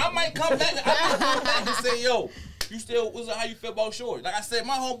might come back. I might come back and say, "Yo, you still? What's how you feel about shorty?" Like I said,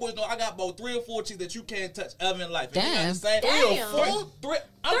 my homeboys know I got about 3 or 4 chicks that you can't touch ever in life. And you Damn. understand? Damn. 3 or 4. 3.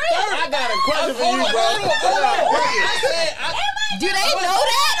 I'm 30. I got a question for Hold you, on, bro. hold on. I said, Do they know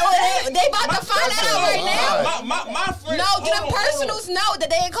that? Or they about to find that out right now? my friend. No, do hold the on. personals know that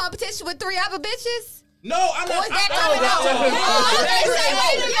they in competition with 3 other bitches? No, I'm Or not. is that coming out? Oh, they say,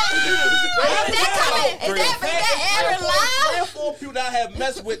 wait a minute. Is that coming? Is that airing 3 live? or 4 people that I have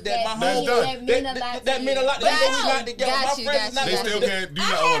messed with that my That's home done. that mean a lot. They Got know we you. not together. Got My you, friends is got not They you. still gonna- can't do I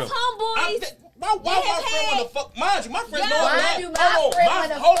nothing with have them. homeboys. Why my have friend had- wanna fuck? Mind you, my friends Yo, know I'm Why nasty. do Hold my on, friend my-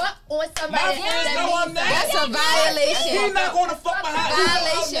 want to hold- fuck on somebody My friends that know I'm means nasty. That's a He's violation. not gonna fuck my house.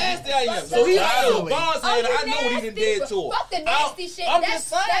 Violation. How nasty I am. So he like a boss hater. I know what he done did to her. Fuck the nasty shit. I'm That just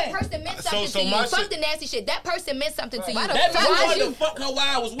saying. person meant something So to my you. Fuck shit- the nasty shit. That person meant something to you. Why the That fuck bitch would wanted you? to fuck her while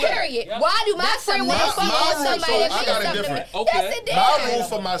I was with her. Period. Why do my That's friend a want to nasty fuck on rule. somebody So that I means got it something to me? different. Okay. That's a My difference. rule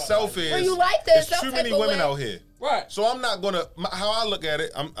for myself is When you like there's this, too some many type of women way. out here. Right. So I'm not gonna. How I look at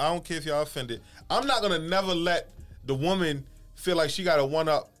it, I don't care if y'all offended. I'm not gonna never let the woman feel like she got a one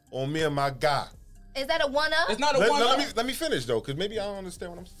up on me and my guy. Is that a one up? It's not a one up. Let me finish though, because maybe I don't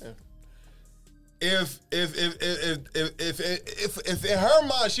understand what I'm saying. If in her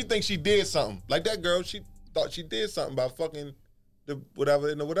mind she thinks she did something, like that girl, she thought she did something by fucking the whatever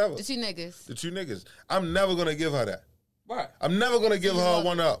and the whatever. The 2 niggas. The 2 niggas. I'm never gonna give her that. Right. I'm never gonna give her a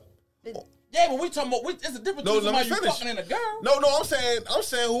 1-up. Yeah, but we talking about it's a difference between somebody you fucking and a girl. No, I'm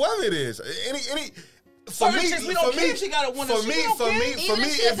saying whoever it is. Any. For me, we don't care if she got a 1-up.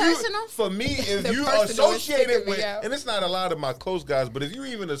 For me, if you associated with, and it's not a lot of my close guys, but if you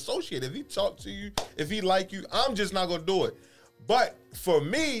even associate, if he talk to you, if he like you, I'm just not gonna do it. But for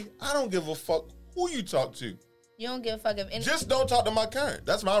me, I don't give a fuck who you talk to. You don't give a fuck if any. Just don't talk to my current.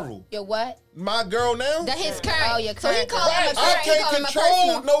 That's my rule. Your what? My girl now. That his current. Oh, your So he current. call him a current. I can't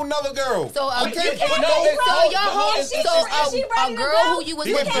control no another girl. So I can't so control. your home. So a girl who you was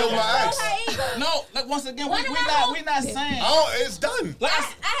He with. would feel my ex. No, like once again, we not saying. Oh, it's done. Like,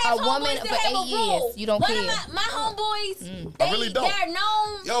 I have A woman homeboys for that have 8 a rule. years. You don't One care. of my homeboys, I really don't. they're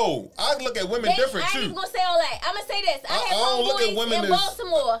known. Yo, I look at women different I ain't too. even gonna say all that. I'm gonna say this. I have don't look at homeboys women in as-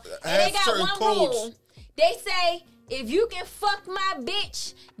 Baltimore, and have they got certain one codes. rule. They say, if you can fuck my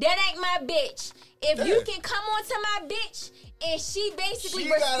bitch, that ain't my bitch. If you can come on to my bitch and she basically She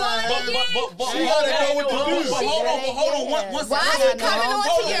gotta responded, but She gotta know what to do. But hold on. Once Why he coming on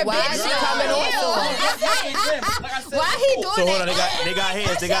to your Why bitch? is he coming on to Why he doing So hold on, that? they got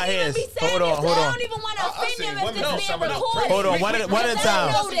hairs. They got hairs. Hold I on. don't even want to I offend seen them if women this do being some of that recorded. Hold on, one at a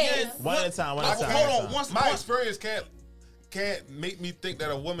time. Know this. One at a time. Once My experience can't make me think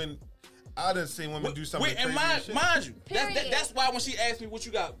that a woman. I done seen women do something crazy. And shit. mind you, Period. that's why when she asked me what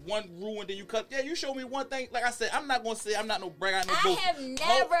you got, one rule and then you cut. Yeah, you show me one thing. Like I said, I'm not gonna say I'm not no brag. I have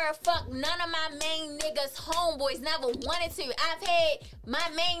never fucked none of my main niggas' homeboys. Never wanted to. I've had my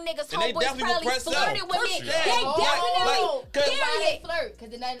main niggas' And they homeboys definitely will probably press up. flirted with me. Yeah. They Oh, definitely. like, Why they Period. flirt?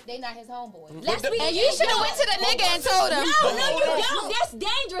 Because they not his homeboy. Let's be. And you should have went to the nigga and told him. No, you don't. That's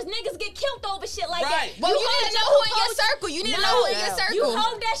dangerous. Niggas get killed over shit like Right. that. Well, you need to know who in your circle. You need to know who in your circle. You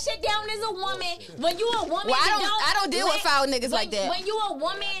hold that shit down as a woman. When you a woman, Well, that I don't deal with foul niggas like that. When you a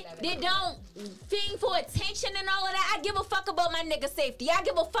woman that don't fiend for attention and all of that, I give a fuck about my nigga safety. I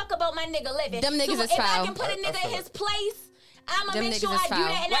give a fuck about my nigga living. Them niggas so is if foul. I can put a nigga in his place, I'ma Them make sure niggas I is do foul.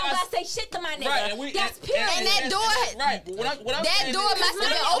 that, and Like I'm I about to say shit to my nigga. Right, and That's period. And that door, right. But what I'm that saying door is- must have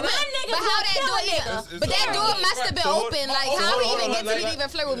been My open. niggas But how gonna that kill door? a nigga. It's But that door alright. must have been So hold- open. Like, hold how on, we hold even on, get to like- even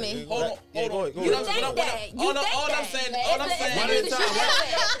flirt with me? Hold on. Yeah, go ahead. You think that. You All think I'm that. saying. One One at a time.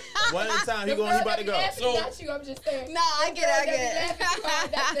 One at a time. He got to go. So, not you. I'm just saying. No, I get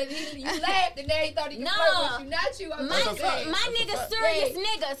it. You laughed and then he thought he could No. flirt with you. Not you. I'm That's just a fact. saying. My nigga serious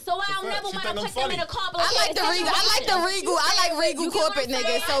nigga, so I don't fact. never She want think to I'm put them in funny. a complicated I like the regal. I like regal corporate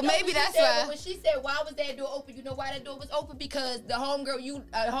niggas. So maybe that's why. When she said, "Why was that door open?" You know why that door was open? Because the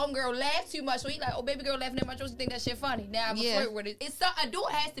homegirl laughed too much. So he like, "Oh, baby girl laughing at my jokes. You think that shit funny?" Now I'm Yeah. a flirt with it. A door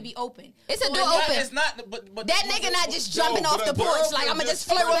has to be open. It's a So door it's not- open. It's not. But That nigga not just jumping Yo, off but the a door porch open like I'm gonna just- just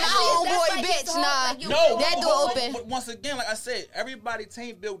flirt with my That's homeboy, like bitch. his Nah, home, like, No, that door open. But once again, like I said, everybody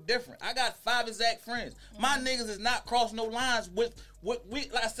team built different. I got 5 exact friends. My niggas is not crossing no lines with what we.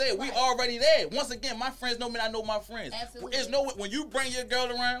 Like I said, we already there. Once again, my friends know me. I know my friends. Absolutely. It's no when you bring your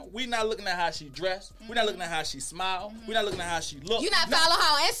girl around, we not looking at how she dressed. We not looking at how she smile. We not looking at how she look. You not follow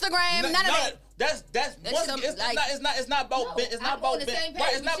her on Instagram. None of that. That's once some, again, like- it's not about No, being it's not I'm on about the being same right.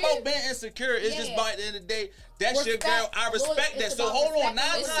 page It's not with about you. being insecure. It's just Yeah. by the end of the day, that's your girl. Respect. I respect It's that. So about hold on. respect. 9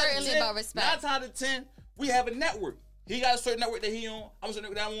 It's times out of certainly 10, about respect. 9 times out of 10, we have a network. He got a certain network that he on. I'm a certain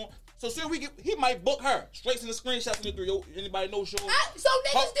network that I'm on. So soon he might book her straight to the screenshots in the 3. Anybody know show? So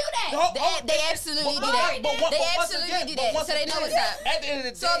niggas do that. They absolutely do that. They absolutely do that. So they know what's up. At the end of the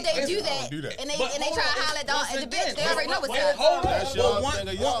day, So if they do do that. that and they But try to hold on, holler at once the again, bitch, they already know what's wait, up. hold on. That's y'all But thing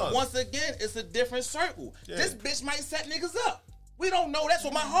of yours. once again, it's a different circle. Yeah. This bitch might set niggas up. We don't know that,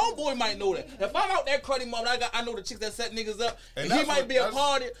 so my homeboy might know that. If I'm out there cutting mom, I know the chicks that set niggas up, And and he that's might what- be a that's-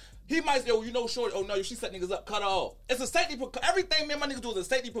 party. He might say, "Oh, you know, shorty. Oh no, she set niggas up. Cut her off." It's a safety. Everything me and my niggas do is a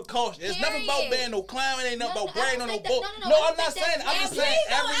safety precaution. It's never about Period. being no clown. It ain't nothing No, about I don't bragging on no think that- bull. no, No, no, I I'm don't not think saying. that- I'm And just please saying.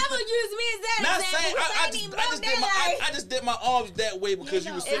 don't everything- ever use me as that Not example. saying because I ain't even broke that life. just did my arms that way because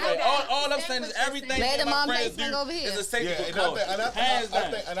you was saying I that. know. All I'm That's saying is what you're everything saying. Lay that them my on friends basement do over here. is a safety Yeah, precaution.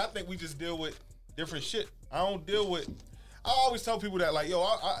 and I think we just deal with different shit. I don't deal with. I always tell people that, like, yo,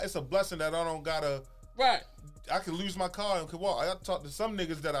 it's a blessing that I don't gotta. Right. I can lose my car and could walk. I talk to some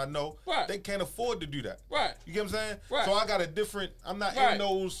niggas that I know. Right. They can't afford to do that. Right. You get what I'm saying? Right. So I got a different. I'm not Right. in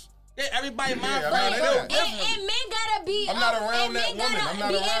those. Yeah, everybody mind Yeah, frame I mean, built yeah. differently. And men gotta be. I'm not around and that men woman. gotta I'm not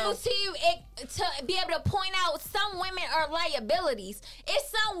be around- able to be able to point out some women are liabilities. It's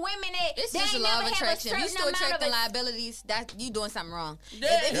some women that It's they just a ain't law never of have a attraction. If you certain still amount of attracting liabilities, that you doing something wrong.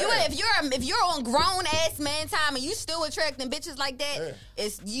 Yeah. If you're on grown ass man time and you still attracting bitches like that,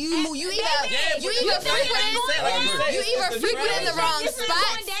 it's you either you frequenting the wrong spot.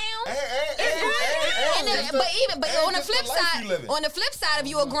 Going down. Hey, But on the flip side, if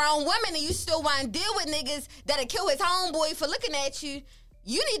you a grown woman and you still want to deal with niggas that'll kill his homeboy for looking at you.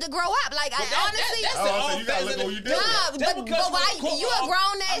 You need to grow up. Like, honestly. So you gotta look what you do. But why? You a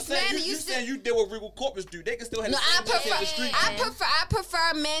grown ass man and you saying you deal with regal corpus dude. They can still have I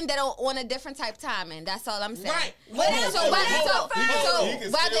prefer men that are on a different type of timing. That's all I'm saying. Right. So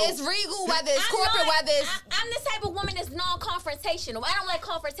whether it's regal, whether it's corporate, whether it's... I'm the type of woman that's non-confrontational. I don't like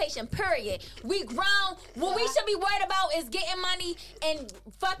confrontation, period. We grown. What we should be worried about is getting money and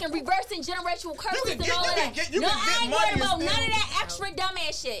fucking reversing generational curses and all of that. No, I ain't worried about none of that extra dumb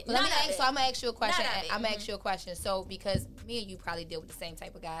ass shit. So I'm gonna ask you a question. I'm gonna ask you a question. So because me and you probably deal with the same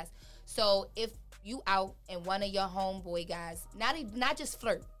type of guys. So if you out and one of your homeboy guys, not just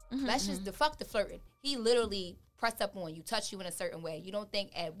flirt. Let's just fuck the flirting. He literally pressed up on you, touched you in a certain way. You don't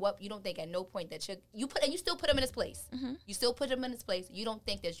think at no point that you still put him in his place. You still put him in his place. You don't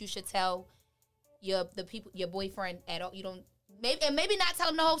think that you should tell your boyfriend at all. You don't. Maybe not tell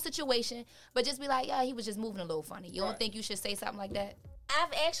him the whole situation, but just be like, yeah, he was just moving a little funny. You don't think you should say something like that?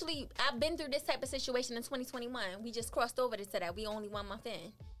 I've been through this type of situation in 2021. We just crossed over to that. We only 1 month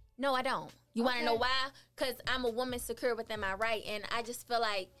in. No, I don't. You want to know why? Because I'm a woman secure within my right, and I just feel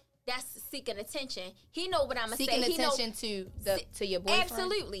like that's seeking attention. He know what I'ma say. Seeking attention to your boyfriend.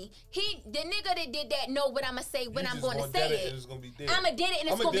 Absolutely. The nigga that did that know what I'ma say when I'm going to say it. I'ma did it and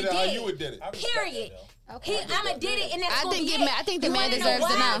it's gonna be dead. how you would did it. Period. I'ma did it and that's gonna be it. I think the man deserves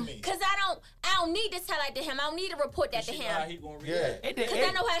to know. Because I don't need to tell that to him. I don't need to report that to him. How he gonna react? Because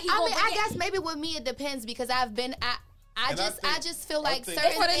I know how he gonna react. I guess maybe with me it depends because I just feel like certain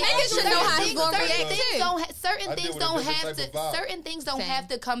niggas should know how he's gonna react. Certain things don't have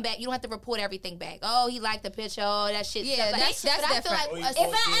to come back. You don't have to report everything back. Oh, he liked the picture. Oh, that shit. Yeah, that's different. I feel like if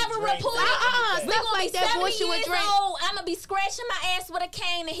I ever report it, we gonna be 70 years old. I'm gonna be scratching my ass with a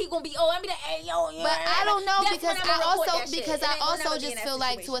cane, and he gonna be I'm be like, hey yo. But I don't know because I also just feel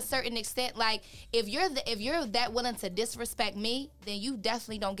like to a certain extent, like if you're that willing to disrespect me, then you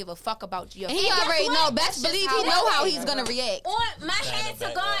definitely don't give a fuck about your. He already know. Best believe he know how he's gonna react. On my hand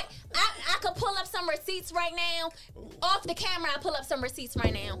to God, I could pull up some receipts right now. Off the camera, I pull up some receipts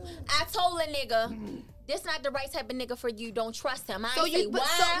right now. I told a nigga, this not the right type of nigga for you. Don't trust him. So that's what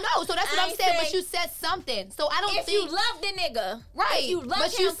I'm saying. But you said something. So I don't think. If you love the nigga, right? If you love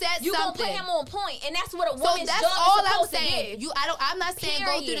but him, you said you something. Gonna put him on point, and that's what a woman's that's job all is I'm supposed saying. to give. I'm not saying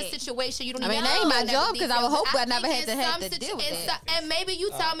go through the situation. You don't. That ain't my job because I would hope I never had to deal with that. And maybe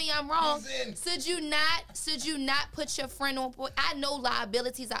you tell me I'm wrong. Should you not put your friend on point? I know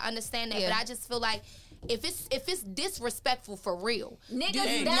liabilities. I understand that, but I just feel like. If it's disrespectful for real,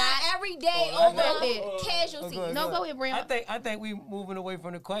 niggas die every day over casualties. No, go ahead, Bram. I think we moving away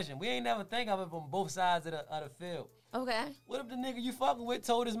from the question. We ain't never think of it from both sides of the field. Okay. What if the nigga you fucking with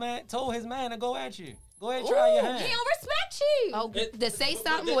told his man to go at you? Go ahead, try your hand. He don't respect you. Oh, to say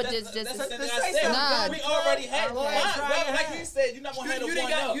something or just say something. We already had. Like you said, you're not gonna have the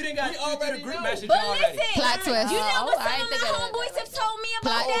one up. You didn't got the group message but already. Listen, plot twist. You know what some of my homeboys have told me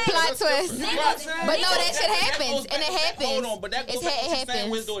about that? Plot twist. But no, that shit happens, and it happens. Hold on, but that goes back to what you're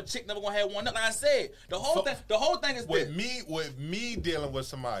saying. When a chick never gonna have one up. Like I said, the whole thing is with me dealing with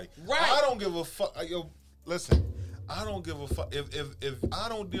somebody. Right. I don't give a fuck. Yo, listen. I don't give a fuck. If I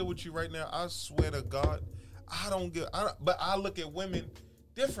don't deal with you right now, I swear to God, but I look at women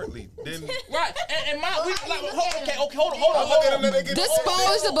differently than right. And hold on.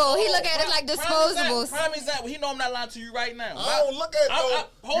 Disposable. He look at it like disposables. Prime example. He know I'm not lying to you right now. I don't look at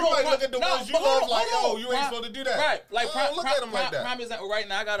you might look at the ones you love like, oh, you ain't supposed to do that. Right. Like look at him like that. Prime example. Right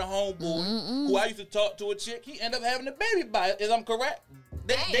now, I got a homeboy who I used to talk to a chick. He ended up having a baby by it. Is I'm correct?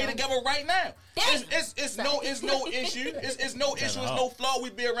 They together right now. It's no issue. It's no issue. It's no flaw. We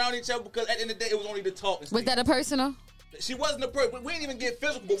be around each other because at the end of the day, it was only the talk. Was that a personal? She wasn't a person. We didn't even get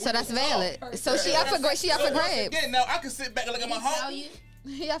physical. So that's valid. So she up for grab. Again, now I can sit back and look at my home.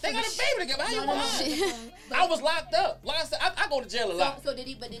 They got a baby together. How you want? I was locked up. Like I said, I go to jail a lot. So did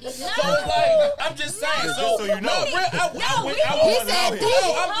he? So it's like I'm just saying. So you know, I'm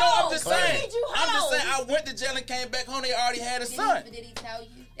just saying. I went to jail and came back home. They already had a son. Did he tell you?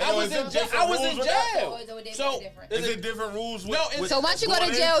 I was in jail. So is it different rules? So once you go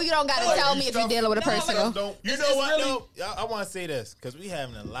to jail, you don't got to tell me if you're dealing with a personal. You know what? Though I want to say this because we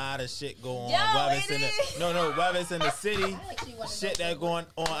having a lot of shit going on. While it's in the city, shit that going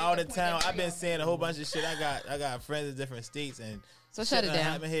on out of town. I've been seeing a whole bunch of shit. I got friends in different states and so shut it down.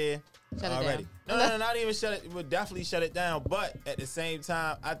 Happened here already. No, not even shut it. We'll definitely shut it down. But at the same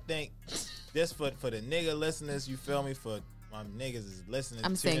time, I think this for the nigga listeners. You feel me? For my niggas is listening.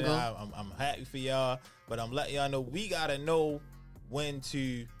 I'm single. I'm happy for y'all, but I'm letting y'all know we gotta know when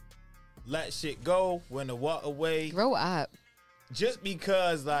to let shit go, when to walk away. Grow up. Just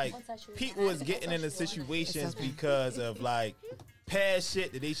because like people is getting into situations because of like past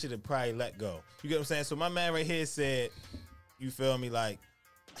shit that they should have probably let go. You get what I'm saying? So my man right here said, you feel me? Like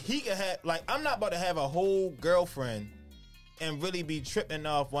he could have, like, I'm not about to have a whole girlfriend and really be tripping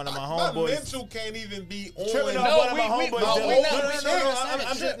off one of my homeboys. My mental can't even be on. Tripping off one of my homeboys.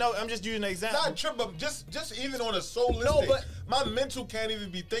 I'm just using an example. Not tripping, just even on a soulistic. No, but my mental can't even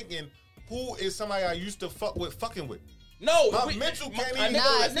be thinking who is somebody I used to fucking with. No, my mental can't even.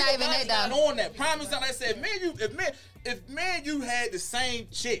 Nah, it's not even that not though. on that. Prime example, I said, if you had the same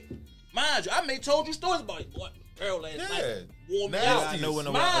chick, mind you, I may told you stories about what girl last night. Wore me out. I know when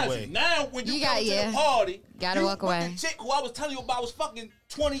to walk away. Now when you come to the party, gotta walk away. The chick who I was telling you about was fucking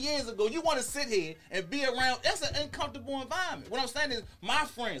 20 years ago. You want to sit here and be around? That's an uncomfortable environment. What I'm saying is, my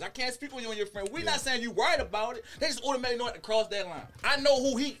friends. I can't speak on you and your friend. We're not saying you worried about it. They just automatically know how to cross that line. I know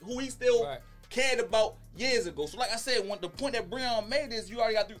who he still cared about years ago. So like I said, when the point that Breon made is, you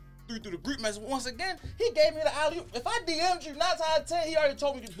already got through the group message. Once again, he gave me the alley. If I DM'd you 9 times out of 10, he already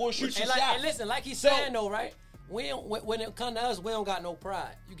told me, boy, shoot your shot. And listen, like he's saying though, right? We don't, when it comes to us, we don't got no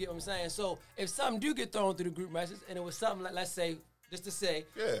pride. You get what I'm saying? So if something do get thrown through the group message, and it was something like, let's say, just to say,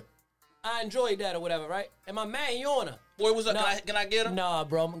 I enjoyed that or whatever, right? And my man, you on her. Boy, what's up? Can I get him? Nah,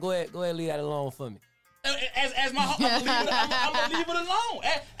 bro. Go ahead, leave that alone for me. As my, I'm gonna leave it alone.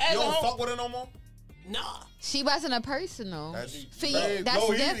 You don't fuck with her no more? Nah. She wasn't a personal. That's different. At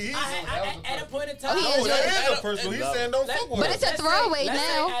a point in time. That is a personal. He's saying don't fuck with her. But it's a throwaway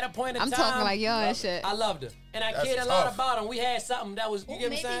now. At a point in I'm time, talking like y'all and shit. I loved her. And I cared a lot about her. We had something that was, you get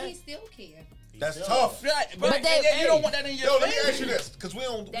what I'm saying? Maybe he still cares. That's tough. Right, but you don't want that in your Yo, let me ask you this, because we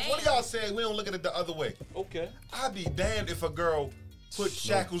don't. One of y'all said we don't look at it the other way. Okay. I'd be damned if a girl put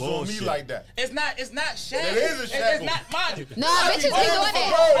shackles on me like that. It's not shackles. It is a shackle. It's not, mind you. No, bitches be doing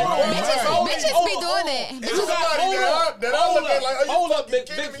that. Bitches be doing that. It's somebody that I look at like, hold up, big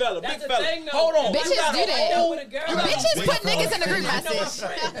fella. Hold on. Bitches do that. Bitches put niggas in the group message.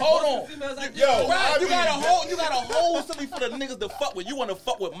 Hold on. Yo, you got a whole city full of niggas to fuck with. You want to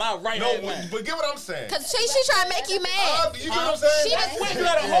fuck with my right hand man. But get what I'm saying. Because she trying to make you mad. You get what I'm saying? You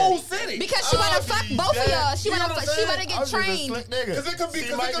got a whole city. Because she want to fuck both of y'all. She want to get trained. Because it could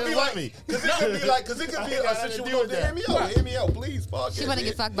be like a situation. Hear me out, please. Podcast. She want to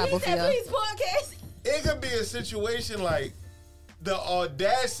get fucked by both of y'all. Please, podcast. It could be a situation like the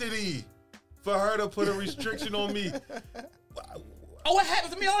audacity for her to put a restriction on me. Oh, it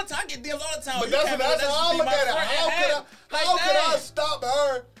happens to me all the time. I get DMs all the time. But that's how I look at it. How could I stop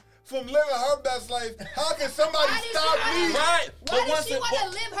her from living her best life? How can somebody stop me? Right. Why does she want to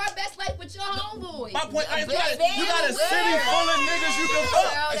live her best life with your homeboy? My point is, you got a city full of niggas you can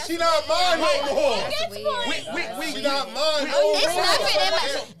fuck. And she not mine no more. She not mine no more.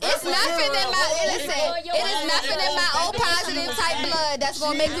 It's nothing in my listen. It is nothing in my old positive type blood that's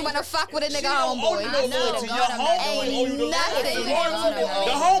gonna make me wanna fuck with a nigga homeboy. Ain't nothing.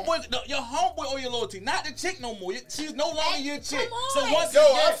 Your homeboy owe you loyalty, not the chick no more. She's no longer your chick. So once you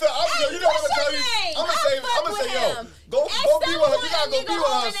know what I'm gonna tell you? I'm gonna say, yo, go be with her. You gotta go be with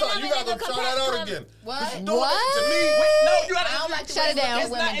her son. You gotta go try that out again. What? To me, no, you gotta shut it down.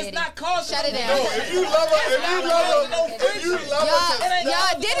 It's not causing. Shut it down. No, if you love her,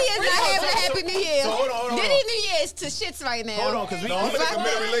 y'all, Diddy is not having a happy New Year. Hold on. Diddy New Year is to shits right now. Hold on, because we I'm in a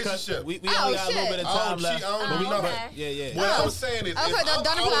committed relationship. We only got a little bit of time left. I don't do nothing. Yeah. What I'm saying is, okay, don't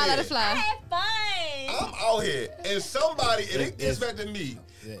apply, let it fly. I had fun. I'm out here, and somebody, and it gets back to me,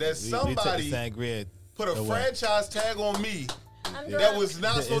 that somebody put a franchise tag on me. That was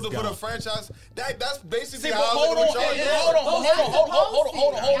not supposed to put a franchise. That's basically how I look at y'all. Hold on.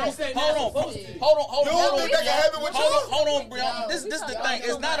 You don't think that can happen with y'all? Hold on, Brian. This is the thing.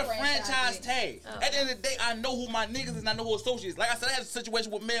 It's not a franchise tag. At the end of the day, I know who my niggas is and I know who associates. Like I said, I had a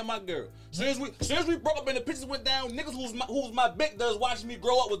situation with me and my girl. Since we broke up and the pictures went down, niggas who's my big does watching me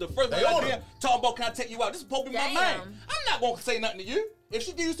grow up was the first one I did talking about, can I take you out? This is supposed to be my man. I'm not gonna say nothing to you. If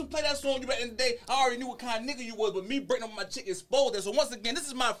she used to play that song, you back in the day, I already knew what kind of nigga you was, but me breaking up with my chick exposed that. So once again, this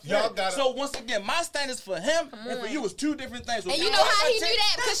is my friend. So once again, my standards for him and for you is two different things. So and you know how he knew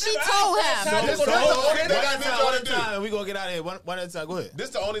that? Because she told him. This is the only thing I need y'all to do. We gonna get out of here one at a time. Go ahead. This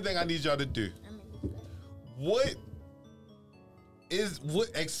is the only thing I need y'all to do. What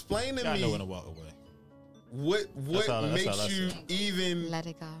explain to me? I know when to walk away. What makes you even let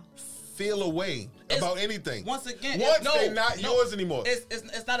it go? feel a way about anything. Once again, they're not yours anymore.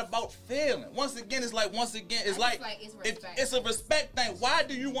 It's not about feeling. Once again, it's like it's a respect thing. Why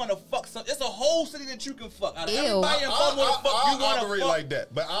do you want to fuck some? It's a whole city that you can fuck. Out of everybody involved with the fuck you want to fuck. Like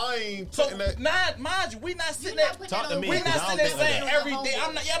that, but I ain't. So mind you, we not sitting there. Talk to me. We not sitting there saying that. every day.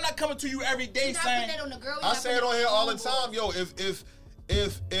 I'm not coming to you every day saying. I say it on here all the time, yo. If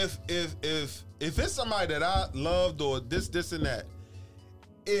it's somebody that I loved or this and that,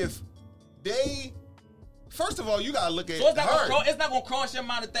 if they, first of all, you gotta look at so her. It's not gonna cross your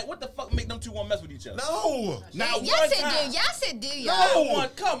mind to think, what the fuck make them two want to mess with each other? No. Not yes, one time. it do. Yes, it do, y'all. No one.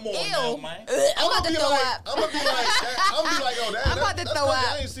 Come on, now, man. I'm about to throw up. I'm gonna be like, yo, I'm about to throw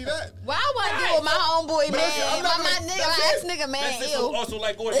up. I ain't see that. Why I want to deal with my homeboy, But man? My ex-nigga, man. That's also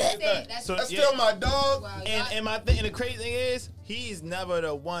like, go ahead. That's still my dog. And my thing, and the crazy thing is, he's never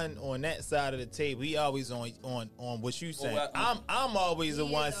the one on that side of the table. He always on what you saying. I'm always the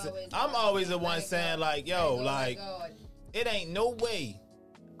one. I'm always the one saying like, yo, like, it ain't no way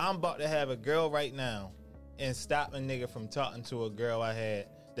I'm about to have a girl right now and stop a nigga from talking to a girl I had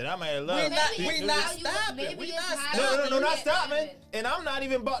that I might have loved. We not stopping. No, not stopping. And I'm not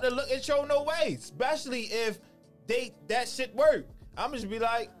even about to look at you no way, especially if that shit work. I'm just be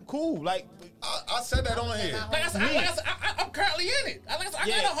like, cool, like. I said that on here. Like I said, I'm currently in it. I got a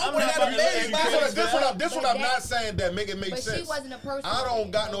homeboy that got a baby. This one I'm not saying that make it make sense. She wasn't a person. I don't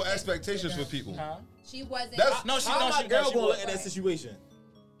got no expectations for people. She wasn't. How my girl gonna look at that situation?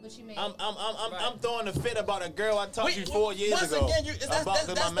 What you mean? I'm throwing a fit about a girl I talked to 4 years ago. Once again, that's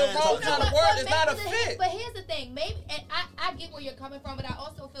the wrong kind of word. It's not a fit. But here's the thing. Maybe, and I get where you're coming from, but I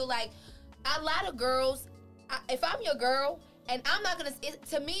also feel like a lot of girls, if I'm your girl, and I'm not going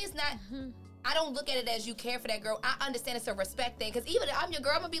to me, it's not, I don't look at it as you care for that girl. I understand it's a respect thing. Because even if I'm your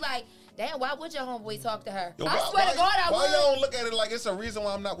girl, I'm going to be like, damn, why would your homeboy talk to her? I swear to God, I would. Why y'all don't look at it like it's a reason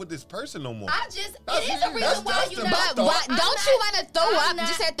why I'm not with this person no more? It is a reason why you're not. But don't you want to throw up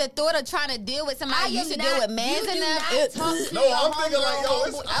just at the thought of trying to deal with somebody you used to deal with mans and them? No, I'm thinking like, yo,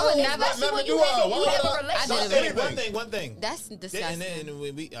 I would never. One thing. That's disgusting. And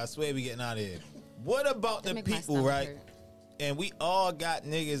then I swear we getting out of here. What about the people, right? And we all got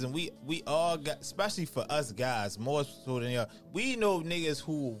niggas, and we all got, especially for us guys, more so than y'all. We know niggas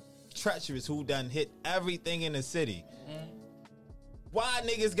who treacherous, who done hit everything in the city. Why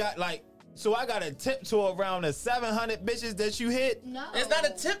niggas got like? So I got a tiptoe around the 700 bitches that you hit. No, it's not a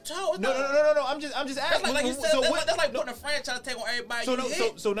tiptoe. No. I'm just asking. Like you said, that's like putting a franchise tag on everybody.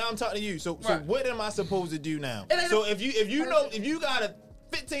 So now I'm talking to you. So what am I supposed to do now? So if you got a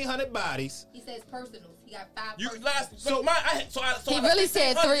 1,500 bodies, he says personals. He got 5. He really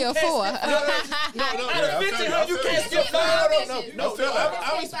said 3 or 4. No. You can't skip 5. No.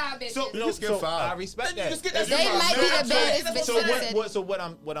 You skip 5. I respect that. They might be the baddest bitches. So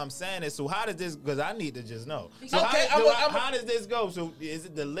what I'm saying is, so how does this? Because I need to just know. So how does this go? So is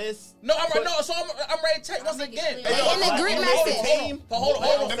it the list? No, I'm ready to take once again. In the group message. Hold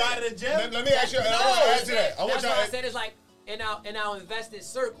on. Let me ask you. I want to answer that. I want That's why I y'all. said it's like in our invested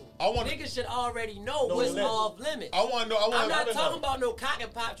circle. Niggas should already know what's off limits. I want to know. I'm not talking about no cock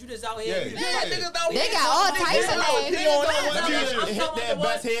and pops. You just out here. They got all types of names. Hit that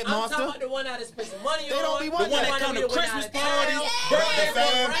best head monster. I'm talking about the one that is spending money on. They don't be the one that come to Christmas parties, birthday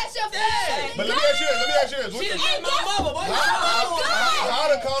fam. But let me ask you this. She just like my mother.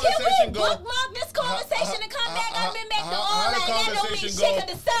 How the conversation go? Bookmark this conversation and come back. I've been back to all that. That don't mean shit to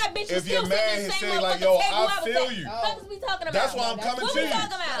the side, bitch. If your man say like, yo, I feel you. What we talking about? That's why I'm coming to you. What we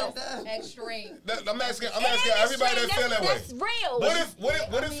talking about? Extreme. I'm asking everybody that feel that way. That's real.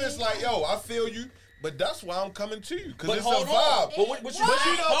 What if it's like, yo, I feel you, but that's why I'm coming to you, because it's a vibe. Hold on. It's a vibe.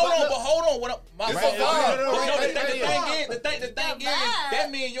 The thing is, that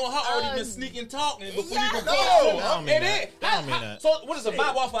means your heart already been sneaking talking before you can go. It is. I don't mean that. So what is a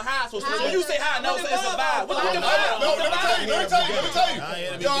vibe off of high? So when you say high, no, it's a vibe. Let me tell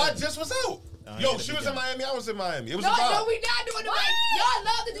you. Yo, I just was out. Yo, she was in Miami, I was in Miami. It was a vibe. No, we not doing the right. Y'all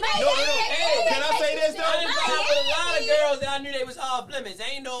love to do that. No. Hey, can I say this though? I done been with a lot of girls that I knew they was off limits.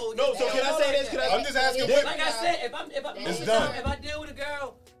 Ain't no. No, so can I say this? I'm just asking. Like I said, if I deal with a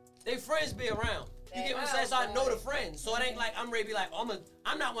girl, they friends be around. You get what I'm saying? So I know the friends. So it ain't like I'm ready to be like,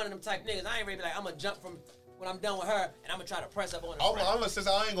 I'm not one of them type niggas. I ain't ready to be like, I'm gonna jump from when I'm done with her and I'm gonna try to press up on her. I'm gonna say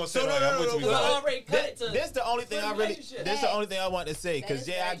I ain't gonna say that. This the only thing I really. This the only thing I want to say, because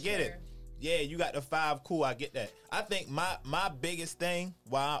I get it. Yeah, you got the 5, cool, I get that. I think my biggest thing,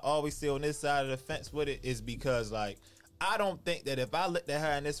 why I always stay on this side of the fence with it, is because, like, I don't think that if I looked at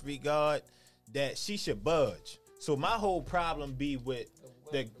her in this regard, that she should budge. So my whole problem be with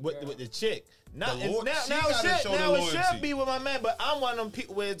with the chick. Now The it Lord- she now gotta it show should, the now it loyalty. should be with my man, but I'm one of them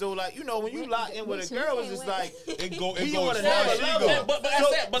people where it's like, you know, when you lock in with a girl, it's just like It go we as on far another as she level. go. But I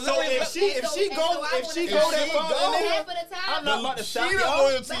said, but So let me- if she go that far, half of the time, I'm not about to She stop the y'all.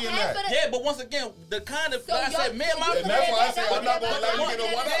 loyalty But in half that. of the- Yeah, but once again, the kind of So like I said, y'all- me and my so you And that's why I said say that I'm not was gonna let you about get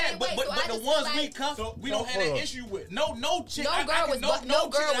a one that. out. but So I the just feel ones like we come, we don't have hold that on. issue with. No chick. No girl was- no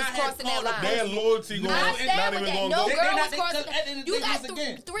girl was crossing that line. Their loyalty going I not stand even with that. going No to go. girl not- was they- crossing. at the end of the You day, got once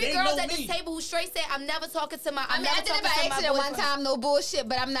again, three they girls know at this me. table who straight said, "I'm never talking to my." I mean, I did it by accident one time, no bullshit,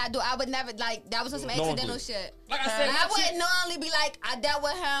 but I'm not doing. I would never like that was on some accidental shit. Like I said, I my wouldn't chick- normally be like, I dealt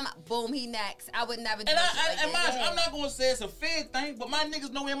with him, boom, he next. I would never do And shit like mind that. you, I'm not gonna say it's a fair thing, but my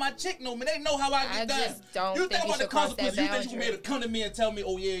niggas know me and my chick know me. They know how I I get down. just don't You think you about the should cross that consequences? You think you boundary. gonna be able to come to me and tell me,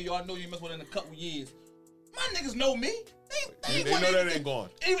 "Oh yeah, yo, I know you messed with her in a couple years." My niggas know me. They know that ain't going.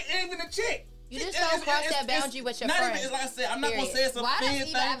 Even the chick. You just don't cross that boundary with your not friend. Even, like I said, I'm not gonna Period. say it's a Why fair does thing.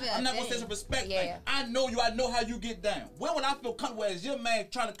 he have a I'm not gonna say thing? it's a respect Yeah. thing. I know you. I know how you get down. When would I feel comfortable as your man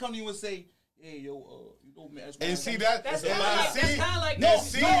trying to come to you and say, "Hey, yo, you know me." And see that? That's and kinda like- that's kinda like- and No,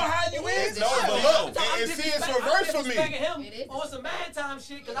 see, know how you is. No, but look, and see, it's reversed for me. Him It is. on some man time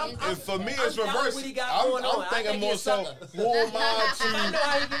shit, cause I'm And for me, it's I'm down reversed. what he got I'm going on. I thinking think more he's a so, sucker. who am I I know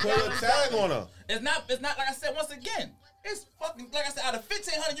how you to get put a down. tag on her? It's not like I said once again. It's fucking like I said. Out of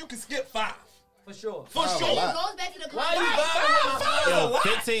 1,500, you can skip 5. For sure. For Five sure. a lot. It goes back to the Why you conversation. vibing Yo, lot.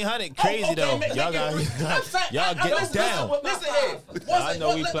 1,500 crazy okay, though. make Y'all it got three. I'm saying- y'all get listen, down. Listen here. I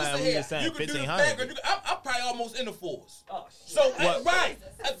know we playing, we just saying You can do the 1,500. bag, or you can- I'm probably almost in the 4s. Oh, shit. So What? right,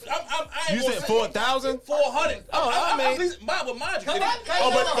 I ain't You gonna said say- 4,000? 400. Oh, I mean- at least mind you. Come on,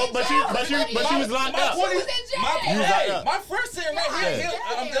 Oh, but she was locked My up. 20 was in jail. my- You was hey, locked up. my friend sitting right here.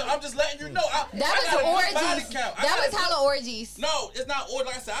 I'm just letting you know. I That got was a good orgies. body count. I That got was a- hella orgies. No, it's not order.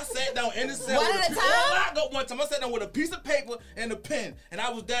 Like I said, I sat down in the cell. One with at a time? I got one time. I sat down with a piece of paper and a pen, and I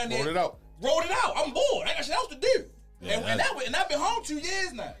was down there. Rolled it out. Rolled it out. I'm bored. I got shit else to do. Yeah, and I've been home 2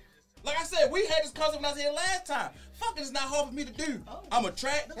 years now. Like I said, we had this concept when I was here last time. Fucking is not hard for me to do. I'm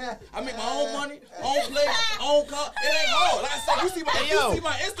attractive. I make my own money, own place, own car. It ain't hard. Like I said, you see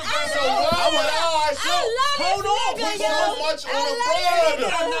my Instagram. Hold on. Put so much on the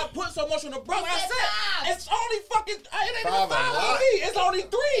brother. I'm not putting so much on the brother. I said, it's only fucking, it ain't even 5 a 5 lot. on me. It's only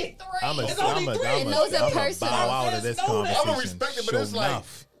 3. It's only 3. And those are I'm personal. bow out of this I'm conversation. I'm gonna respect it, but it's Sure like,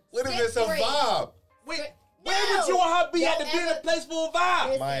 enough. what if it's a vibe? Where would you and her be at to be in a place for a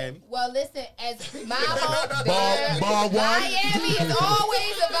vibe? Miami. Well, listen, as my home, Bar one. Miami is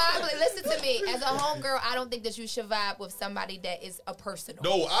always a vibe. Like, listen to me, as a homegirl, I don't think that you should vibe with somebody that is a personal.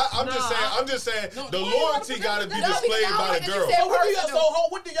 No, I'm just saying, the loyalty got to be displayed by the girl. So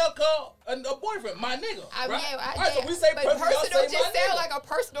what do y'all call a boyfriend? My nigga. I mean, right? Right, so we say but personal, y'all personal say just my sound nigga. like a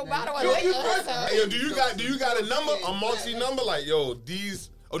personal bottle of You liquor. personal. so- Hey, yo, do you got a number, a multi number? Like, yo, these.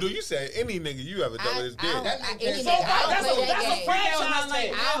 Oh, do you say any nigga you ever dealt with is dead? Any So nigga, I don't that's play a that game. franchise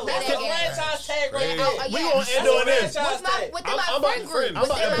tag. I don't play That's a that game. franchise tag right Crazy. there. We yeah. gonna end on this. Within my I'm friend group. friend. I'm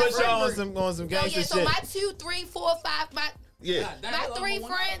about to Within my put friend y'all on group. some So gangster yeah, so shit. my 2, 3, 4, 5, Yeah. my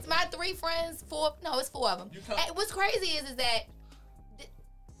three friends, 4 of them. And what's crazy is that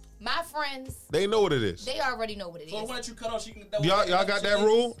my friends, They know what it is. they already know what it is. So when you cut off, she can. Y'all got that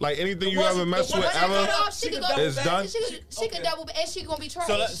rule? Like anything you ever mess with ever? She could go. It's done? She could double, and she gonna be trash.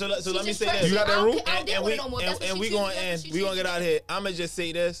 So let me say trash. this. You got that I don't rule? ca- I don't deal with it no more. That's what And she we chooses. gonna That's end. what she We gonna chooses. get out of here. I'ma just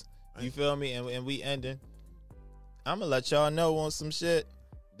say this. You feel me? And we ending. I'ma let y'all know on some shit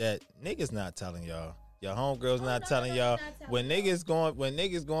that niggas not telling y'all. Your homegirls not telling y'all. When niggas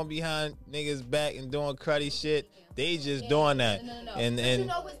going behind niggas back and doing cruddy shit, they just doing that. No. And But you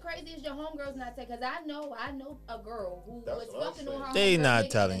know what's crazy is your homegirls not telling. Because I know a girl who was fucking on her. They homegirl not nigga,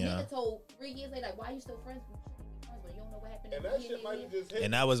 telling and y'all. nigga told 3 years later, like, why you still friends with you? You don't know what happened. And that shit might have just hit.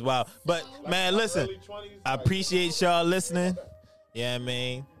 And that was wild. But man, listen, I appreciate y'all listening. Yeah, I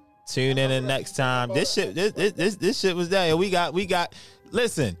mean, tune in the next time. This shit was there. We got.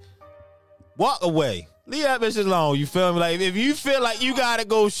 Listen, walk away. Leave that bitch alone. You feel me? Like if you feel like you gotta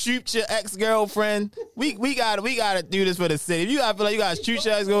go shoot your ex-girlfriend, we gotta do this for the city. If you gotta feel like you gotta shoot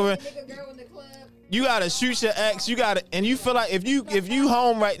your ex-girlfriend, you gotta shoot your ex. You gotta, and you feel like if you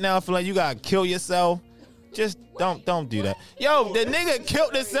home right now, feel like you gotta kill yourself. Just don't do that. Yo, the nigga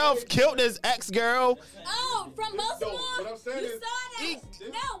killed himself, killed his ex-girl. Oh, from Baltimore? what I'm saying You is- saw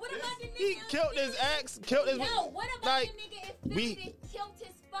that? No, what about the nigga? He killed his ex, killed his. No, what about like, the nigga if we- Philip killed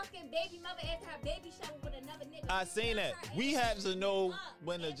his fucking baby mother after her baby shower with another nigga? I seen that. We have to know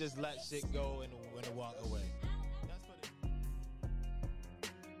when to just let shit go and when to walk away.